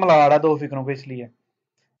दोनों को मिला रहा है दो फिक्रों को इसलिए.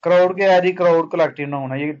 क्राउड के है जी, क्राउड कलेक्टिव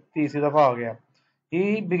नाउन है. ये तीसरी दफा आ गया.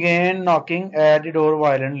 He began knocking at the door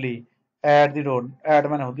violently. At the door. At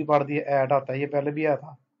मैंने खुद ही पढ़ दिया. At आता है, ये पहले भी आया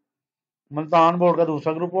था. मुल्तान बोर्ड का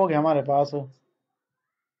दूसरा ग्रुप हो गया हमारे पास.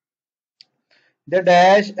 The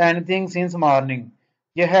dash anything since morning.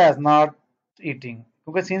 ये has not eating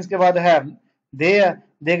क्योंकि since के बाद have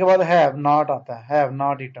दे के बाद have not आता है. Have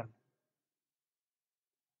not eaten.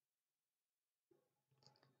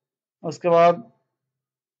 उसके बाद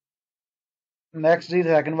नेक्स्ट जी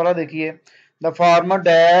सेकंड वाला देखिए. The farmer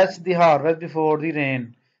dash the harvest before the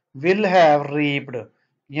rain will have रीप्ड.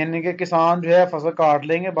 यानी कि किसान जो है फसल काट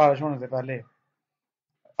लेंगे बारिश होने से पहले.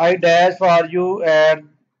 I dash for you at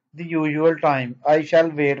the usual time. I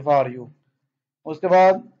shell wait for you. उसके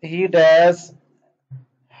बाद ही डैश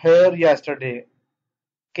हेयर यस्टरडे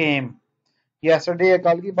केम. यस्टरडे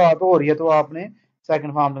कल की बात हो रही है तो आपने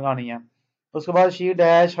सेकंड फॉर्म लगानी है. उसके बाद she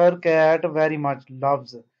dash her cat very much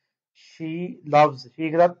loves. She loves, she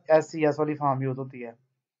के साथ एस सी एस वाली फॉर्म यूज होती है.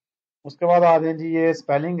 उसके बाद आ गए जी ये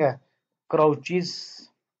स्पेलिंग है. क्राउचिस,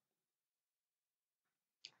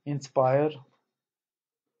 inspire,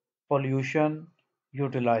 pollution,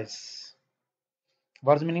 utilise.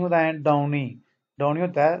 Words meaning बताएं. डाउनी, डाउनी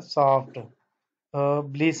होता है soft.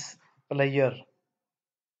 Bliss, player.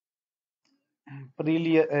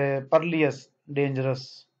 परलियस,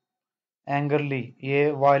 dangerous. Angrily,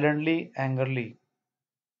 ये वायलेंटली, एंगरली.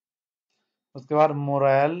 उसके बाद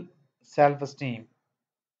मोरल, सेल्फ स्टीम.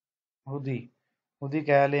 हुदी, हुदी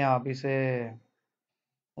कह लें आप इसे.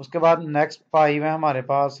 उसके बाद नेक्स्ट 5 है हमारे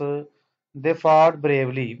पास. They fought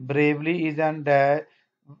bravely. Bravely is an dash.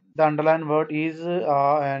 The underline word is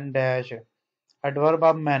an dash. Adverb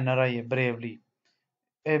of manner है ये bravely.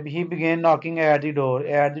 He begin knocking at the door.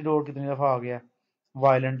 At the door कितनी दफा आ गया?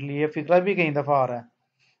 वायलेंटली. ये फिक्रा भी कई दफा आ रहा है.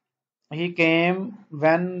 ही came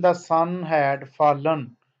when the sun had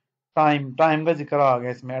fallen. Time, time का जिक्र आ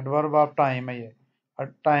गया इसमें. एडवर्ब ऑफ टाइम है ये.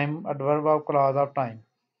 Time adverb of clause of time.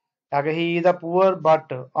 आगे he is a poor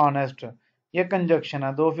but honest, ये कंजक्शन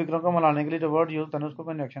है, दो फिक्रों को मिलाने के लिए जो वर्ड यूज करते हैं उसको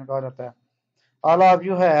कंजक्शन कहा जाता है। All of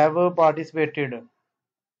you have participated,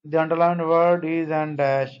 the underlined word is and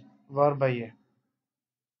dash verb है ये।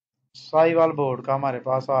 साहिवाल बोर्ड का हमारे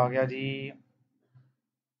पास आ गया जी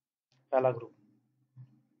पहला group.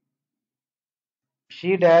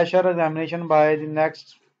 She dash her examination by the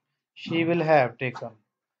next she will have taken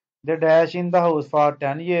the dash in the house for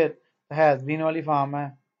 10 year, has been वाली form है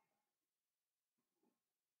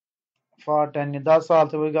for 10 year, 10 साल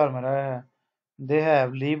से वही घर में रहा है। They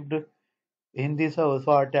have lived in this house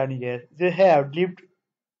for 10 year, they have lived,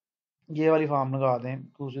 ये वाली फॉर्म लगा दें,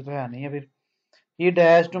 दूसरी तो है नहीं है फिर। ही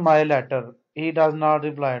dash to my letter, he does not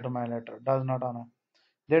reply to my letter, does not आना।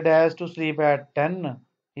 They dash to sleep at 10,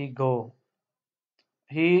 he go.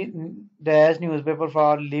 He dash newspaper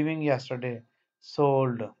for living yesterday,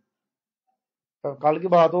 sold. कल की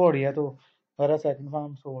बात हो रही है तो मेरा सेकंड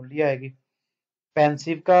फॉर्म सोल्ड ही आएगी।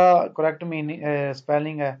 पेंसिव का करेक्ट मीनिंग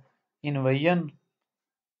स्पेलिंग है इन्वेजन,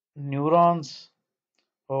 न्यूरॉन्स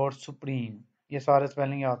और सुप्रीम, ये सारे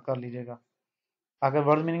स्पेलिंग याद कर लीजिएगा। अगर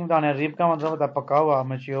वर्ड मीनिंग बताना है, रिप का मतलब होता है पका हुआ,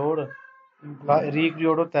 मैच्योर्ड।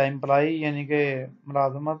 रिक्रियोड होता है एम्प्लाई यानी कि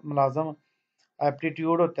मुलाजम।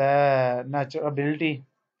 एप्टीट्यूड होता है नेचुरल एबिलिटी,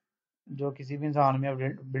 जो किसी भी इंसान में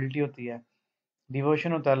एबिलिटी होती है।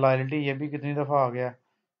 डिवोशन होता है लॉयल्टी, ये भी कितनी दफ़ा आ गया।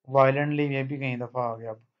 वायलेंटली, ये भी कई दफ़ा आ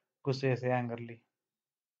गया, गुस्से से, angrily.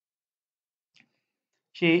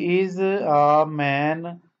 She is a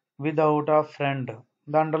man without a friend,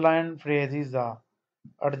 the underline phrase is a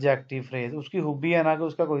adjective phrase, उसकी खूबी है ना कि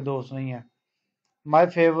उसका कोई दोस्त नहीं है। My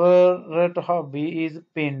favourite hobby is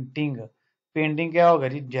painting, painting क्या हो गया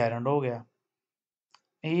जी, जेरंड हो गया।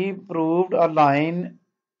 He proved a line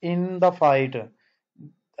in the fight,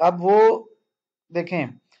 अब वो देखें,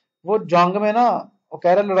 वो जंग में ना, वो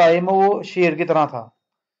कह रहे लड़ाई में वो शेर की तरह था।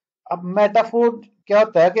 अब मेटाफोर क्या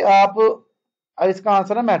होता है कि आप, इसका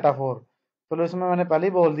आंसर है मेटाफोर, चलो इसमें मैंने पहले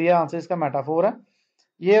ही बोल दिया आंसर इसका मेटाफोर है।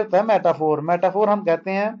 ये होता है मेटाफोर। मेटाफोर हम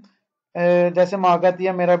कहते हैं जैसे माँ कहती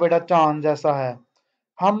है मेरा बेटा चांद जैसा है,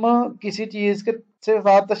 हम किसी चीज के से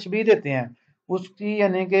साथ तशबीह देते हैं, उसकी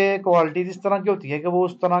यानी कि क्वालिटी इस तरह की होती है कि वो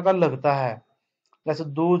उस तरह का लगता है, जैसे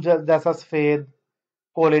दूध जैसा सफेद,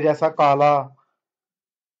 कोयले जैसा काला,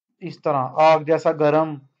 इस तरह आग जैसा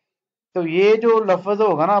गर्म। तो ये जो लफ्ज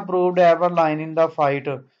होगा ना, approved ever line in the fight,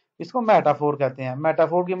 इसको मेटाफोर कहते हैं।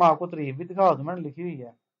 मेटाफोर की मैं आपको तारीफ भी दिखा दूं, मैंने लिखी हुई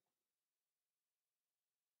है।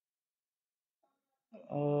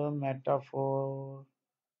 मेटाफोर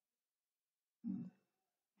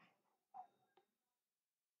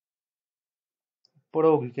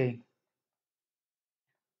पढ़ोगी कहीं,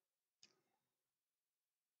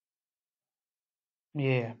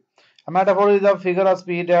 ये है। A metaphor is a figure of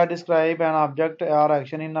speech that describe an object or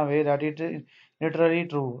action in a way that it is literally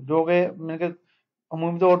true, जो कि मतलब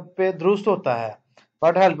अमूमी तौर पे दुरुस्त होता है,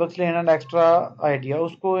 but help explain and extra idea,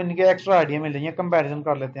 उसको इनके एक्स्ट्रा आइडिया मिल रही है, कंपैरिजन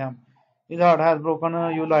कर लेते हैं हम। Is heart has broken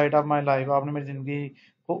you light of my life, आपने मेरी जिंदगी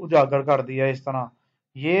को उजागर कर दिया, इस तरह।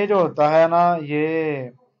 ये जो होता है ना,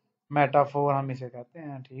 ये मेटाफोर हम इसे कहते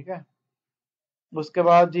हैं, ठीक है। उसके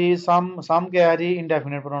बाद जी सम क्या है जी,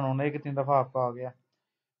 इंडेफिनिट प्रोनाउन, ये कितनी दफा आपका आ गया।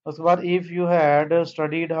 उसके बाद if you had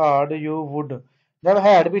studied hard you would, जब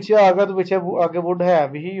हैड पीछे आ गया तो पीछे आगे वुड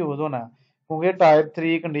हैव ही यूज होना है, क्योंकि टाइप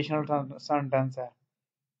 3 कंडीशनल सेंटेंस है।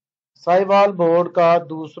 साहिवाल बोर्ड का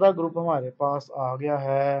दूसरा ग्रुप हमारे पास आ गया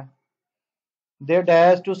है। They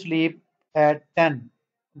dash to sleep at 10,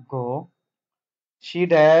 go. She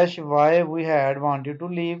dash why we had wanted to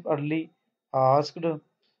leave early, asked.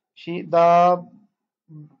 She the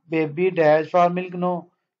baby dash for milk, no,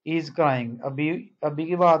 is crying, अभी अभी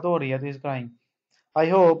की बात हो रही है तो is crying. I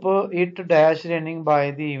hope it dash raining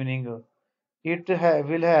by the evening. It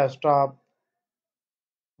will have stopped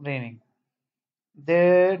raining.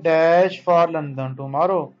 They dash for London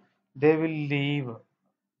tomorrow. They will leave.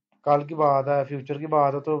 कल की बात है, फ्यूचर की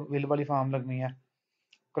बात है तो विल वाली फॉर्म लगनी है।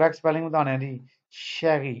 करेक्ट स्पेलिंग बताने दी,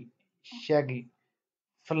 Shaggy, Shaggy.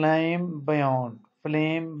 Flame beyond,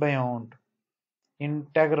 flame beyond.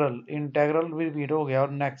 Integral, integral भी रिपीट हो गया।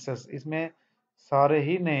 और नेक्सस, इसमें सारे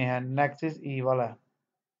ही नए हैं। नेक्सस ई वाला है,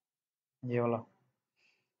 ये वाला।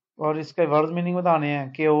 और इसके वर्ड मीनिंग बताने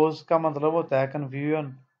हैं। केओस का मतलब होता है कंफ्यूजन,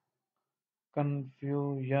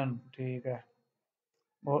 कंफ्यूजन, ठीक है।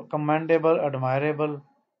 और कमेंडेबल, एडमायरेबल।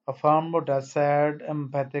 अफर्म होता है सैड,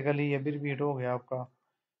 एम्पैथिकली, ये भी रिपीट हो गया आपका।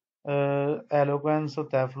 एलोक्वेंस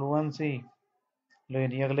होता है फ्लुएंसी।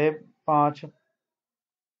 लेकिन अगले 5,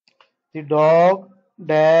 the dog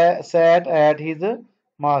sat at his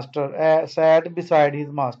master, sat beside his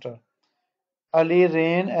master. Ali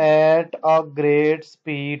ran at a great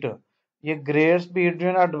speed, ये ग्रेट स्पीड जो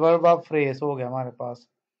है ना एडवर्ब ऑफ फ्रेज हो गया हमारे पास,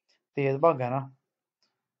 तेज भागा ना।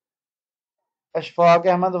 Ashfaq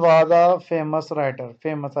Ahmad was a famous writer,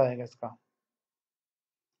 famous आएगा इसका।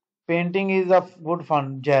 Painting is a good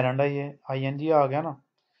fun, gerund है ये, आईएनजी आ गया ना।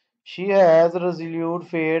 She has resolute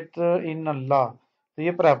faith in अल्लाह, तो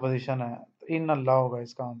ये प्रेपोजिशन है, तो इन अल्लाह होगा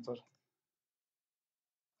इसका आंसर।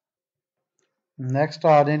 नेक्स्ट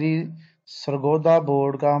आ रहे जी, सरगोधा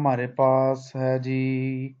बोर्ड का हमारे पास है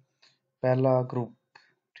जी पहला ग्रुप,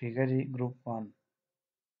 ठीक है जी, group 1।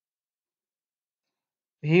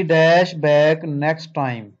 He dash back next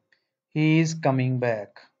time, he is coming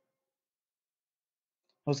back.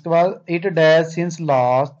 उसके बाद it dash since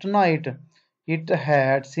last night, it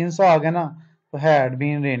had, since आ गया ना तो हैड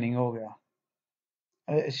बीन रेनिंग हो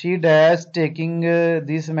गया। She dash taking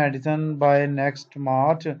this medicine bye next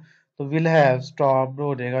मार्च, तो विल हैव स्टॉप्ड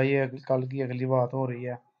हो जाएगा, ये कल की अगली बात हो रही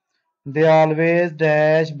है। They always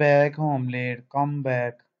dash back home late, come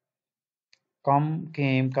back, कम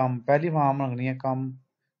केम, कम पहली फॉर्म लगनी है कम,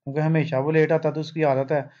 क्योंकि हमेशा वो लेट आता है तो उसकी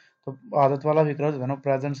आदत है, तो आदत वाला फिक्र होता है ना,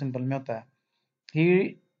 प्रेजेंट सिंपल में होता है। ही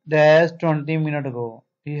dash 20 minute go,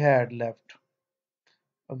 he had left.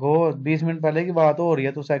 Go 20 minute पहले की बात हो रही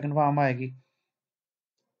है तो सेकंड फॉर्म आएगी।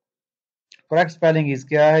 करेक्ट स्पेलिंग इज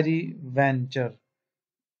क्या है जी, वेंचर,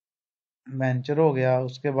 वेंचर हो गया।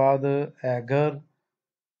 उसके बाद एगर,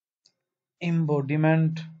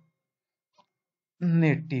 एम्बोडिमेंट,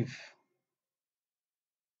 नेटिव।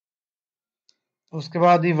 उसके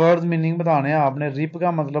बाद ये वर्ड मीनिंग बताने हैं आपने। रिप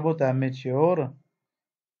का मतलब होता है मेच्योर,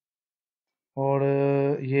 और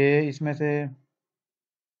ये इसमें से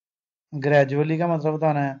ग्रेजुअली का मतलब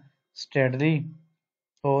बताना है स्टेडली,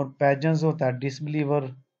 और पेजेंस होता है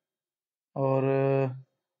डिसबिलीवर, और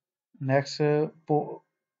नेक्स्ट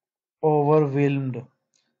ओवरवेल्म्ड,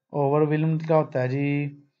 ओवरवेल्म्ड का होता है जी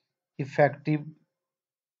इफेक्टिव,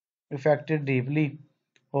 इफेक्टेड डीपली,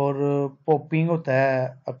 और पॉपिंग होता है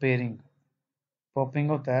अपेयरिंग, पॉपिंग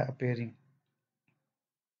होता है appearing.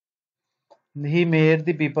 He made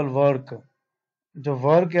the people work, जो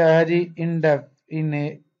वर्क क्या है जी इन इन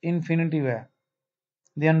इन्फिनिटिव है,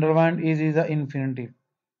 the underlined is the infinitive,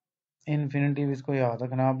 infinitive इसको याद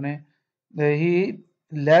रखना आपने। ही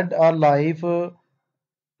lead a life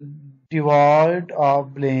devoid of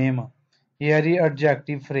blame, ये है जी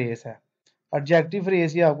एडजेक्टिव फ्रेज है, एडजेक्टिव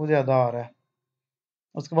फ्रेज ही आपको ज्यादा आ रहा है।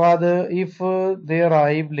 उसके बाद if they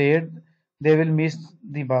arrive late they will miss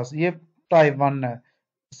the bus, ये टाइप 1 है,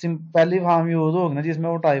 पहली फॉर्म यूज होगी ना जिसमें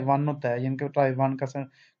वो टाइप 1 होता है, जिनके टाइप 1 का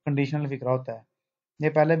कंडीशनल फिक्रा होता है, ये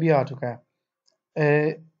पहले भी आ चुका है।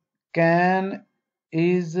 कैन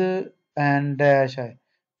इज एंड डैश है,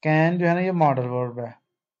 कैन जो है ना ये मॉडल वर्ब है।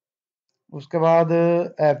 उसके बाद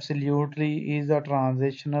absolutely is a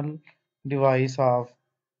transitional device of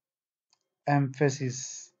emphasis,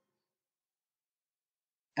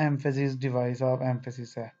 emphasis device of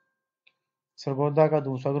emphasis है। सरगोधा का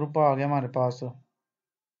दूसरा ग्रुप आ गया हमारे पास।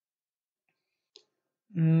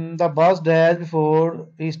 The bus dash before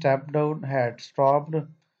he stepped out had stopped,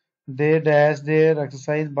 they dash there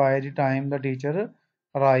exercise by the time the teacher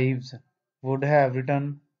arrives, would have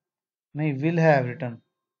written, नहीं will have written,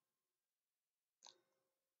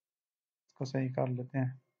 इसको सही कर लेते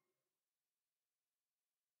हैं,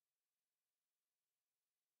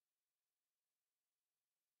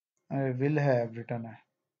 विल हैव रिटन है।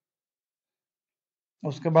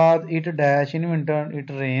 उसके बाद it dash in winter,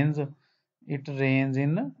 it rains, it rains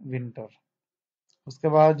in winter. उसके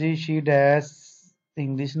बाद जी she dash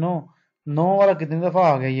English no, no वाला कितनी दफा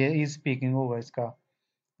आ गया, ये इज स्पीकिंग होगा इसका।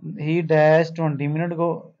 ही डैश 20 मिनट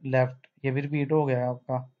को लेफ्ट, ये भी रिपीट हो गया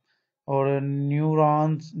आपका। और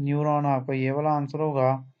न्यूरॉन्स, न्यूरॉन आपका ये वाला आंसर होगा।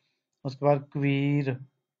 उसके बाद क्वीर,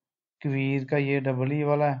 क्वीर का ये डबल ई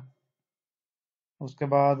वाला है। उसके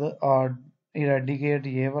बाद इरेडिकेट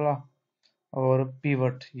ये वाला, और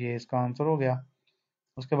पिवट ये इसका आंसर हो गया।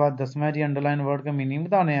 उसके बाद 10वां जी अंडरलाइन वर्ड का मीनिंग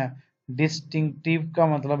बताने हैं। डिस्टिंक्टिव का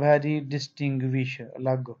मतलब है जी डिस्टिंग्विश,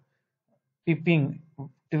 अलग। Peeping,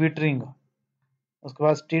 twittering. उसके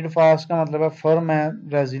बाद स्टीड फास्ट का मतलब है फर्म है,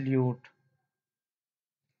 रेजोल्यूट।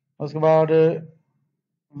 उसके बाद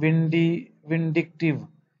विंडी, विंडिक्टिव,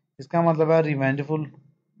 इसका मतलब है रिवेंजफुल।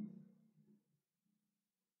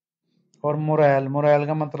 और मोरल, मोरल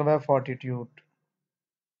का मतलब है फोर्टिट्यूड।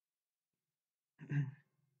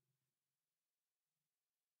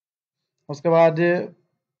 उसके बाद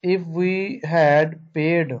if we had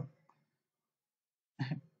paid,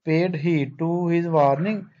 paid heed to his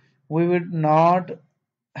warning we would not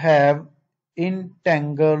have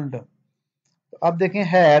entangled। अब देखें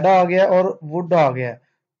हैड आ गया और वुड आ गया,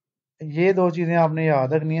 ये दो चीजें आपने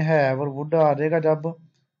याद रखनी है और वुड आ जाएगा जब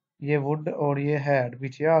ये वुड और ये हैड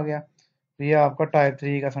पीछे आ गया। तो ये आपका टाइप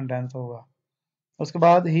 3 का सेंटेंस होगा। उसके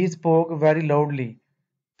बाद ही स्पोक वेरी लाउडली,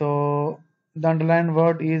 तो the underline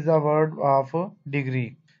word is a word of degree,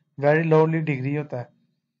 very loudly degree होता है।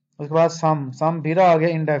 उसके बाद सम फिर आ गया,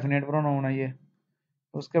 इंडेफिनेट प्रोनाउन है ये।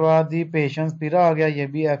 उसके बाद दी पेशेंस फिर आ गया, ये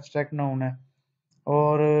भी एब्स्ट्रैक्ट नाउन है।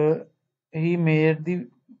 और he made the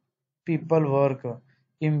people work,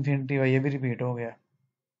 infinitive है, ये भी रिपीट हो गया।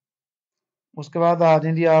 उसके बाद आ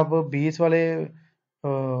जाएंगे आप 20 वाले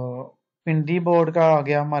पिंडी बोर्ड का आ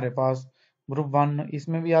गया हमारे पास ग्रुप 1।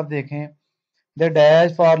 इसमें भी आप देखें, they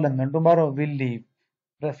dash for London tomorrow will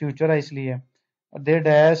leave, future है इसलिए। They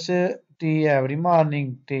dash T every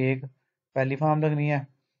morning take, पहली फॉर्म लगनी है।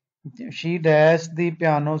 She dash the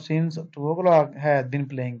piano since 2 o'clock has been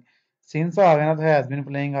playing, since आ गया ना तो हैज बीन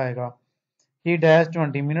प्लेइंग आएगा। ही डैश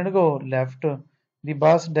 20 minutes गो लेफ्ट, दी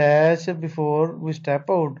बस dash before we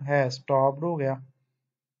step out has stopped हो गया।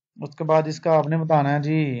 उसके बाद इसका आपने बताना है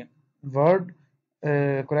जी वर्ड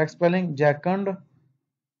करेक्ट स्पेलिंग, जैकंड,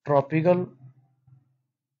 ट्रॉपिकल,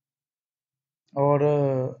 और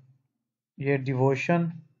ये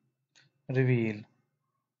डिवोशन, रिवील।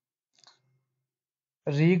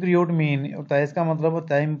 रिक्रूट मीन होता है, इसका मतलब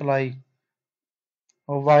होता है इम्प्लाई,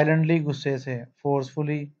 और वायलेंटली गुस्से से,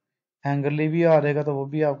 फोर्सफुली, एंगरली भी आ रहेगा तो वो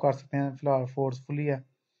भी आप कर सकते हैं, फिलहाल फोर्सफुली है।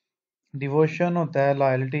 डिवोशन होता है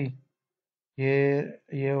लॉयल्टी,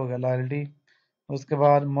 ये हो गया लॉयल्टी। उसके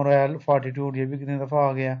बाद मोरल, फॉर्टिट्यूड, ये भी कितनी दफ़ा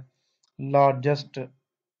आ गया। लार्जेस्ट,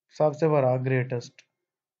 सबसे बड़ा, ग्रेटेस्ट।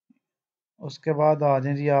 उसके बाद आ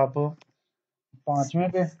जाए जी आप 5वें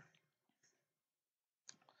पे,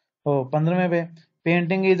 15वें पे,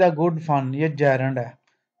 painting is a good fun, ये जैरेंट है,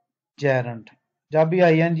 जैरेंट। जब भी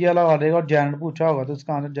ING वाला आ जाएगा और जैरेंट पूछा होगा तो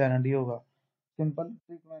इसका आंसर जैरेंट ही होगा। सिंपल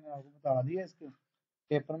ट्रिक मैंने आपको बता दी है, इसके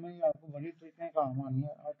पेपर में ही आपको बड़ी ट्रिकें काम आनी है।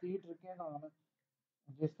 आती ही ट्रिकें काम है,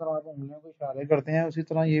 जिस तरह आप उंगलियों को इशारे करते हैं उसी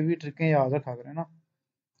तरह ये भी ट्रिकें याद रखा करें ना।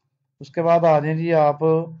 उसके बाद आ जाए जी आप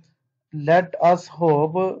let us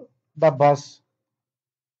hope the bus,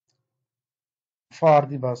 for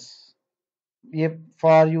the bus, ये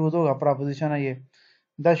फॉर यूज होगा, प्रपोजिशन है ये।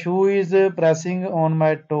 The shoe is pressing on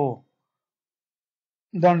my to,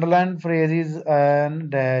 the underline phrase is an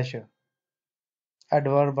dash,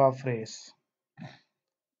 adverb of phrase.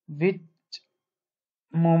 Which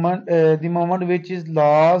moment, the moment which is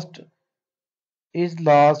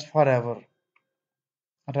last for ever,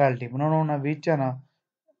 relative pronoun है, विच है ना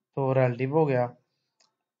तो relative हो गया।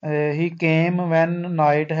 ही came when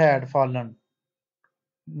night had fallen,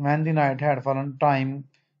 when the night had fallen, time,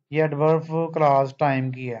 ये adverb class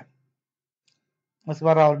time की है। उसके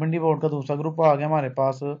बाद रावलपिंडी बोर्ड का दूसरा ग्रुप आ गया हमारे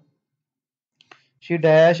पास। She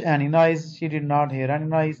dash any nice, she did not here any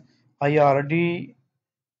nice, I already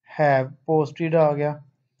have posted आ गया।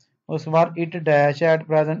 उसके बाद it dash at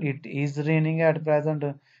present, it is raining at present,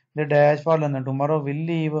 the dash for London tomorrow will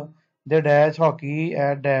leave, the dash hockey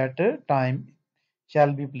at that time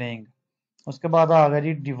shall be playing. उसके बाद आ गया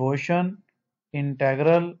जी devotion,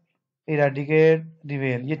 integral, eradicate,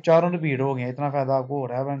 रिवेल, ये चारों repeat हो गए, इतना फायदा आपको हो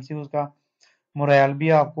रहा है MCQs का। मोरल भी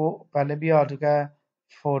आपको पहले भी आ चुका है,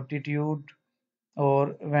 फोर्टिट्यूड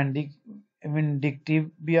और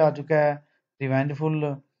विंडिक्टिव भी आ चुका है, रिवेंजफुल,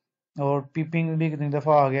 और पीपिंग भी कितनी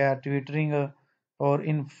दफ़ा आ गया है, ट्विटरिंग, और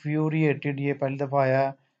इन्फ्यूरिएटेड ये पहली दफ़ा आया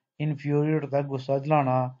है। इन्फ्यूरिएट होता है गुस्सा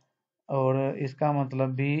दिलाना, और इसका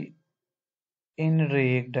मतलब भी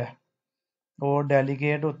इनरेग्ड है। और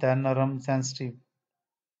डेलिकेट होता है नरम, सेंसिटिव।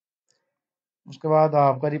 उसके बाद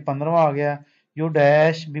आपका जी 15वां आ गया, you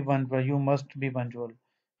dash B punctual, you must be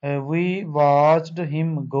punctual. We watched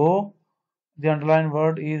him go, the underline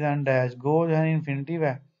word is and dash, गो जो है इन्फिनिटिव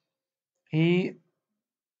है। ही,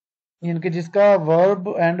 इनके जिसका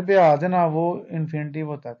वर्ब एंड पे आते ना वो इन्फिनिटिव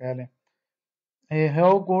होता है, कह लें।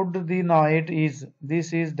 How good the night is,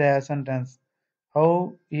 this is dash sentence,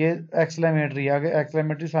 how, ये एक्सक्लेमेटरी आगे,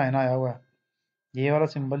 एक्सक्लेमेटरी साइन आया हुआ है, ये वाला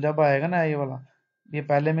सिंबल जब आएगा ना, ये वाला, ये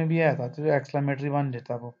पहले में भी आया था तो एक्सक्लेमेटरी बन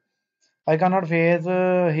जाता वो। I can not face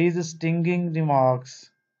his stinging remarks,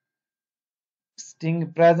 sting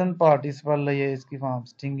present participle है ये, इसकी form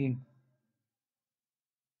stinging.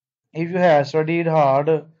 If you have studied hard,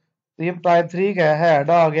 तो ये टाइप 3 का है, हैड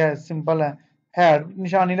आ गया, सिंपल है, हैड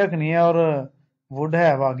निशानी रखनी है और वुड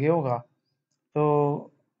हैव आगे होगा,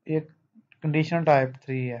 तो ये कंडीशनल टाइप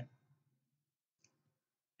 3 है।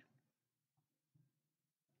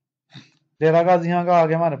 डेरा गाजी खां का आ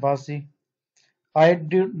गया हमारे पास जी, I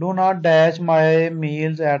do not dash my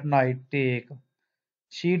meals at night take,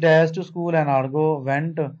 she dash to school N Ergo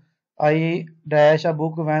went, I dash a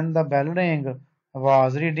book when the bell ring,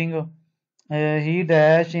 was reading, he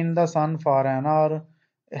dash in the sun for an hour,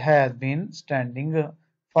 has been standing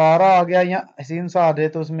फारा आ गया या since आ जाए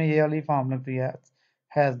तो उसमें ये वाली form लगती है,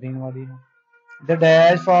 हैज बीन वाली। The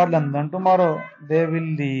dash for London tomorrow, they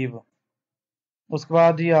will leave. उसके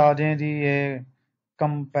बाद जी आ जाए जी, ये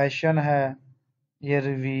कंपैशन है, ये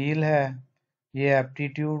रिवील है, ये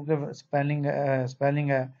एप्टीट्यूड के स्पेलिंग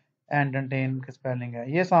है, एंटरटेन के स्पेलिंग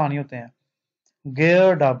है, ये आसान ही होते हैं।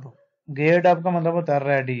 गेयर्ड अप, गेयर्ड अप का मतलब होता है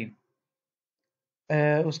रेडी।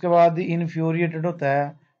 उसके बाद इनफ्यूरिएटेड होता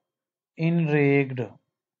है इनरेग्ड।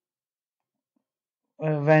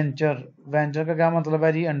 वेंचर, वेंचर का क्या मतलब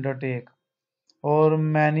है जी, अंडरटेक। और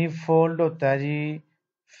मैनीफोल्ड होता है जी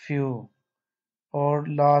फ्यू। और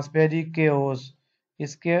लास्ट पे है जी केओस,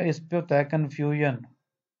 इस पे होता है confusion.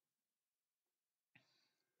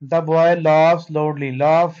 The boy laughs loudly,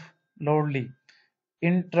 laugh loudly,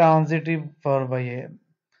 intransitive verb है ये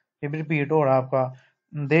भी रिपीट हो रहा है आपका।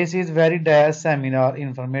 This is very dash seminar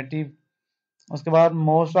informative. उसके बाद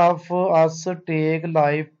most of us take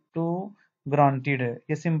life to granted,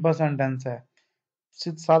 ये सिंपल सेंटेंस है,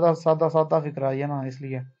 सादा सादा सादा फिक्रा है ना,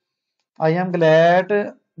 इसलिए। I am glad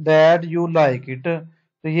that you like it,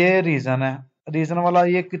 तो ये रीजन है। रीजन वाला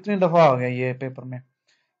ये कितनी दफा आ गया ये पेपर में।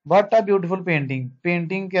 What a beautiful painting,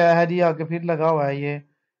 painting क्या है जी, आगे फिर लगा हुआ है ये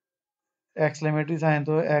एक्सक्लेमेटरी साइन,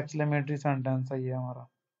 तो एक्सक्लेमेटरी सेंटेंस है ये हमारा।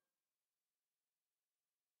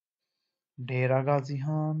 डेरा गाजी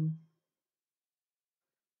खान,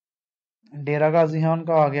 डेरा गाजी खान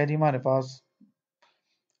का आ गया जी हमारे पास।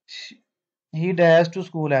 ही dash to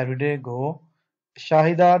school every day, go.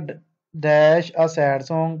 Shahida dash a sad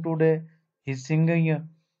song today, he singing.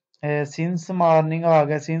 Since morning आ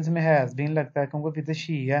गया, सिंस में हैज बीन लगता है क्योंकि पीछे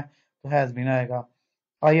शी है तो हैज बीन आएगा।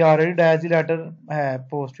 I already dash the letter है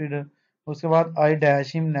पोस्टेड। उसके बाद I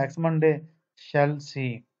dash him next Monday, शैल सी।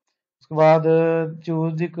 उसके बाद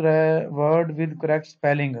choose the word with correct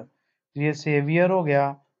spelling, ये सेवियर हो गया,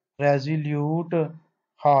 रेजोल्यूट,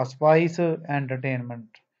 हॉस्पाइस,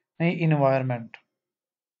 एंटरटेनमेंट, नहीं इन्वायरमेंट।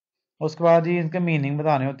 उसके बाद ही इनके मीनिंग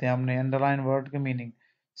बताने होते हैं हमने, अंडरलाइन वर्ड के मीनिंग।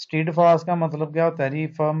 स्टीड फास्ट का मतलब क्या होता है जी,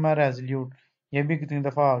 फर्म है, रेजोल्यूट, ये भी कितनी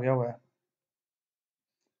दफा आ गया हुआ है।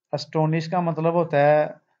 एस्टोनिश का मतलब होता है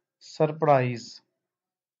सरप्राइज।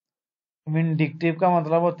 विंडिक्टिव का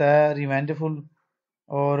मतलब होता है रिवेंजफुल।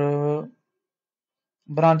 और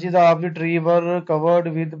branches of the tree were covered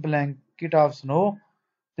with blanket of snow,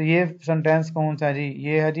 तो ये सेंटेंस कौन सा है जी,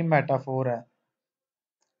 ये है जी मेटाफोर है।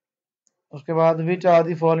 उसके बाद which are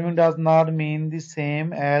the following does not mean the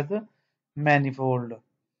same as manifold.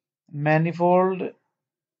 Manifold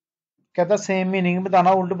कहता सेम मीनिंग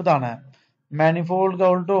बताना, उल्ट बताना है। मैनीफोल्ड का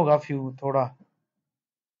उल्ट होगा फ्यू थोड़ा।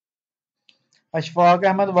 Ashfaq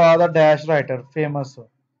Ahmad was a dash writer famous,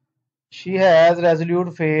 she has resolute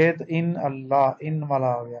faith in अल्लाह, इन वाला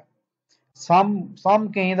आ गया। सम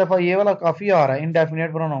कई दफा ये वाला काफी आ रहा है,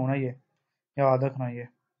 इनडेफिनेट प्रोनाउन है ये, याद रखना ये।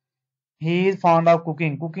 He is fond of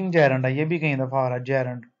cooking, cooking Geraint है, ये भी कई दफा आ रहा है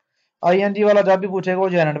जेरेंट। आईएनजी वाला जब भी पूछेगा वो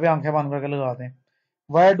जेरेंट पे आंखें बंद करके लगा दें।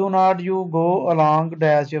 Why do not you go along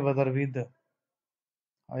dash your brother with.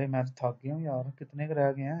 अरे मैं तो थक गया हूँ यार, कितने के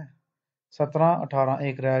रह गए हैं, 17 18,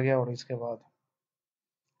 एक रह गया और इसके बाद।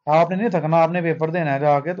 आपने नहीं थकना, आपने पेपर देना है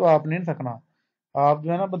जाके, तो आपने नहीं थकना। आप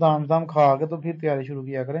जो है ना बादाम बादाम खा के तो फिर तैयारी शुरू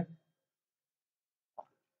किया करें।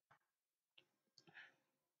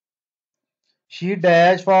 She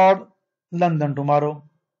dash for London tomorrow,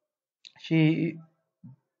 she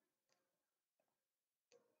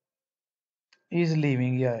is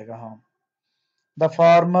leaving ही आएगा, हाँ। The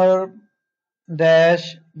farmer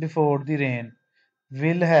dash before the rain,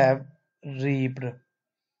 will have रीप्ड।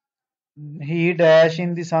 He dash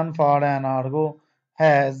in the sun for an hour go,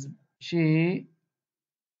 has she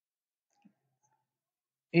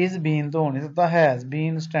is been तो हो नहीं सकता, हैज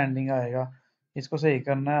बीन स्टैंडिंग आएगा। इसको सही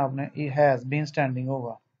करना है आपने, हैज बीन स्टैंडिंग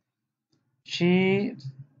होगा। She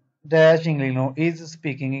dash English no, is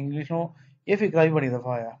speaking English no, ये फिक्रा भी बड़ी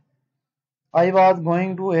दफा आया। I was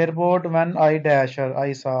going to airport when I dash her,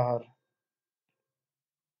 आई सा हर।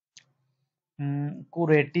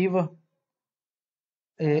 कुरेटिव,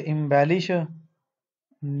 इम्बेलिश,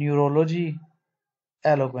 न्यूरोलॉजी,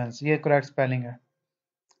 एलोक्वेंस, ये करेक्ट स्पेलिंग है।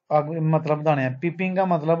 अब मतलब बताने हैं। पिपिंग का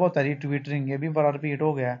मतलब होता है जी ट्विटरिंग, ये भी बड़ा रिपीट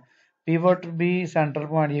हो गया है। पिवट भी सेंटर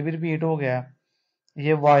पॉइंट, ये भी रिपीट हो गया है।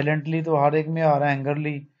 ये वायलेंटली तो हर एक में आ रहा है,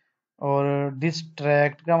 एंगरली। और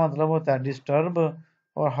डिस्ट्रैक्ट का मतलब होता है डिस्टर्ब,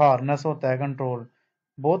 और हार्नेस होता है कंट्रोल।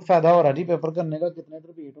 बहुत फायदा हो रहा है जी पेपर करने का, कितने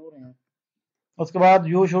रिपीट हो रहे हैं। उसके बाद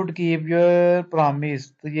you should keep your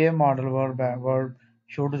promise, तो ये मॉडल वर्ब है, वर्ब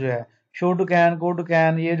शुड जो है। शुड कैन कुड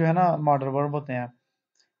कैन, ये जो है ना मॉडल वर्ब होते हैं।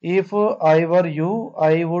 If I were you,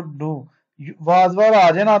 I would do. Was वर आ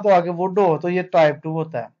जाए ना तो आगे वुड हो, तो ये टाइप 2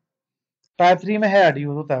 होता है। टाइप 3 में हैड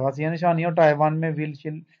यूज होता है, बस ये निशानी, और टाइप 1 में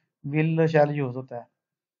विल शैल यूज होता है।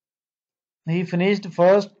 ही फिनिश्ड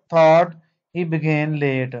फर्स्ट थॉट, ही बिगेन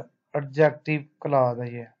लेट, एडजेक्टिव क्लॉज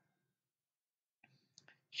है ये।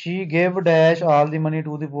 She gave dash all the money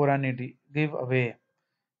to the poor and needy, give away।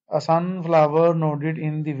 A sunflower nodded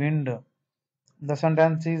in the wind, the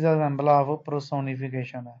sentence is a example of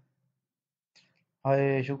personification है।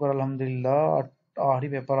 हाय शुक्र अल्हम्दुलिल्लाह, आखिरी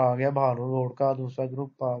paper आ गया Bahawalpur road का, दूसरा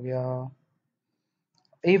group आ गया।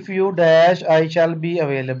 If you dash I shall be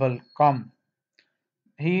available, come.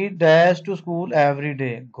 He dash to school every day,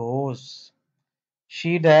 goes.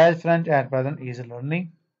 She dash French at present, is learning.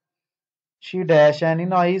 She dash any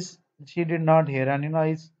noise, she did not here any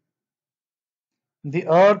noise. The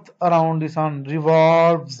earth around the sun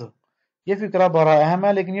revolves, ये फिक्रा बड़ा अहम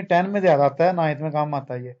है लेकिन ये 10 में ज्यादा आता है, 9th में कम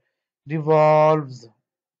आता है ये, रिवॉल्व्स।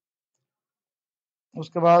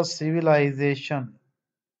 उसके बाद सिविलाइजेशन,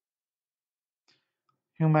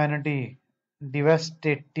 ह्यूमैनिटी,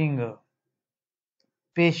 डिवेस्टेटिंग,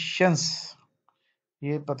 पेशेंस,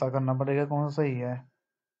 ये पता करना पड़ेगा कौन सा सही है,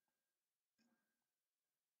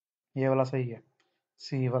 ये वाला सही है,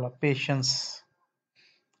 सी वाला, पेशेंस।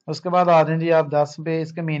 उसके बाद आ जाए जी आप 10 पे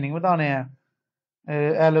इसके मीनिंग बताने हैं।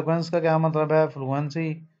 एलोक्वेंस का क्या मतलब है, फ्लुएंसी।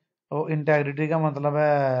 और इंटेग्रिटी का मतलब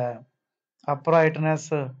है अपराइटनेस।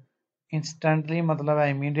 इंस्टेंटली मतलब है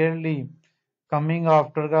इमीडिएटली। कमिंग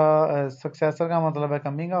आफ्टर का सक्सेसर का मतलब है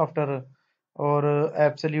कमिंग आफ्टर। और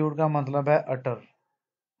एब्सोल्यूट का मतलब है अटर।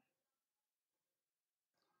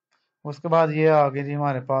 उसके बाद ये आ गई जी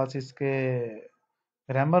हमारे पास इसके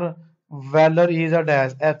grammar. Velar is a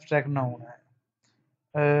dash, abstract noun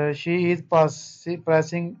है। She is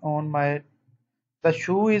pressing on my, the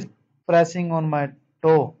shoe is pressing on my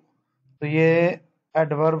to, तो ये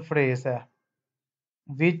एडवर्ब फ्रेज है।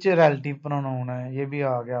 विच रिलेटिव प्रोनाउन है, ये भी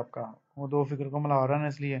आ गया आपका, वो दो फिगर को मिला रहा है ना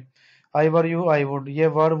इसलिए। आई वर यू आई वुड, ये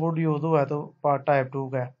वर्ड वुड यूज हुआ है तो पार्ट टाइप 2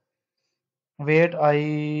 का है। Wait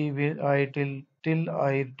I till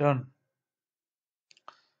I return.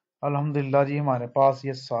 अल्हम्दुलिल्लाह जी हमारे पास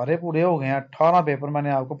ये सारे पूरे हो गए हैं। 18 पेपर मैंने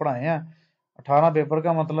आपको पढ़ाए हैं। 18 पेपर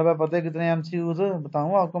का मतलब है पता है कितने एमसीक्यूज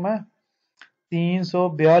बताऊं आपको मैं,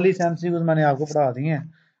 342 एमसीक्यूज मैंने आपको पढ़ा दिए हैं।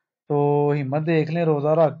 तो हिम्मत देख लें,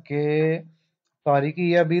 रोजा रख के तारी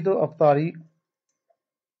की है अभी, तो अफ्तारी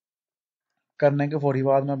करने के फौरी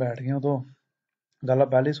बाद मैं बैठ गया हूँ, तो गला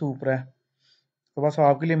पहले से ऊपर है। तो बस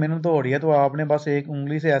आपके लिए मेहनत तो हो रही है, तो आपने बस एक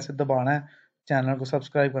उंगली से ऐसे दबाना है, चैनल को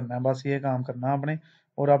सब्सक्राइब करना है, बस ये काम करना है आपने।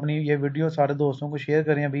 और अपनी ये वीडियो सारे दोस्तों को शेयर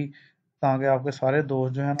करें अभी, ताकि आपके सारे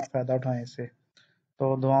दोस्त जो है ना फ़ायदा उठाएं इससे।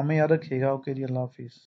 तो दुआ में याद रखिएगा। ओके जी, अल्लाह हाफिज़।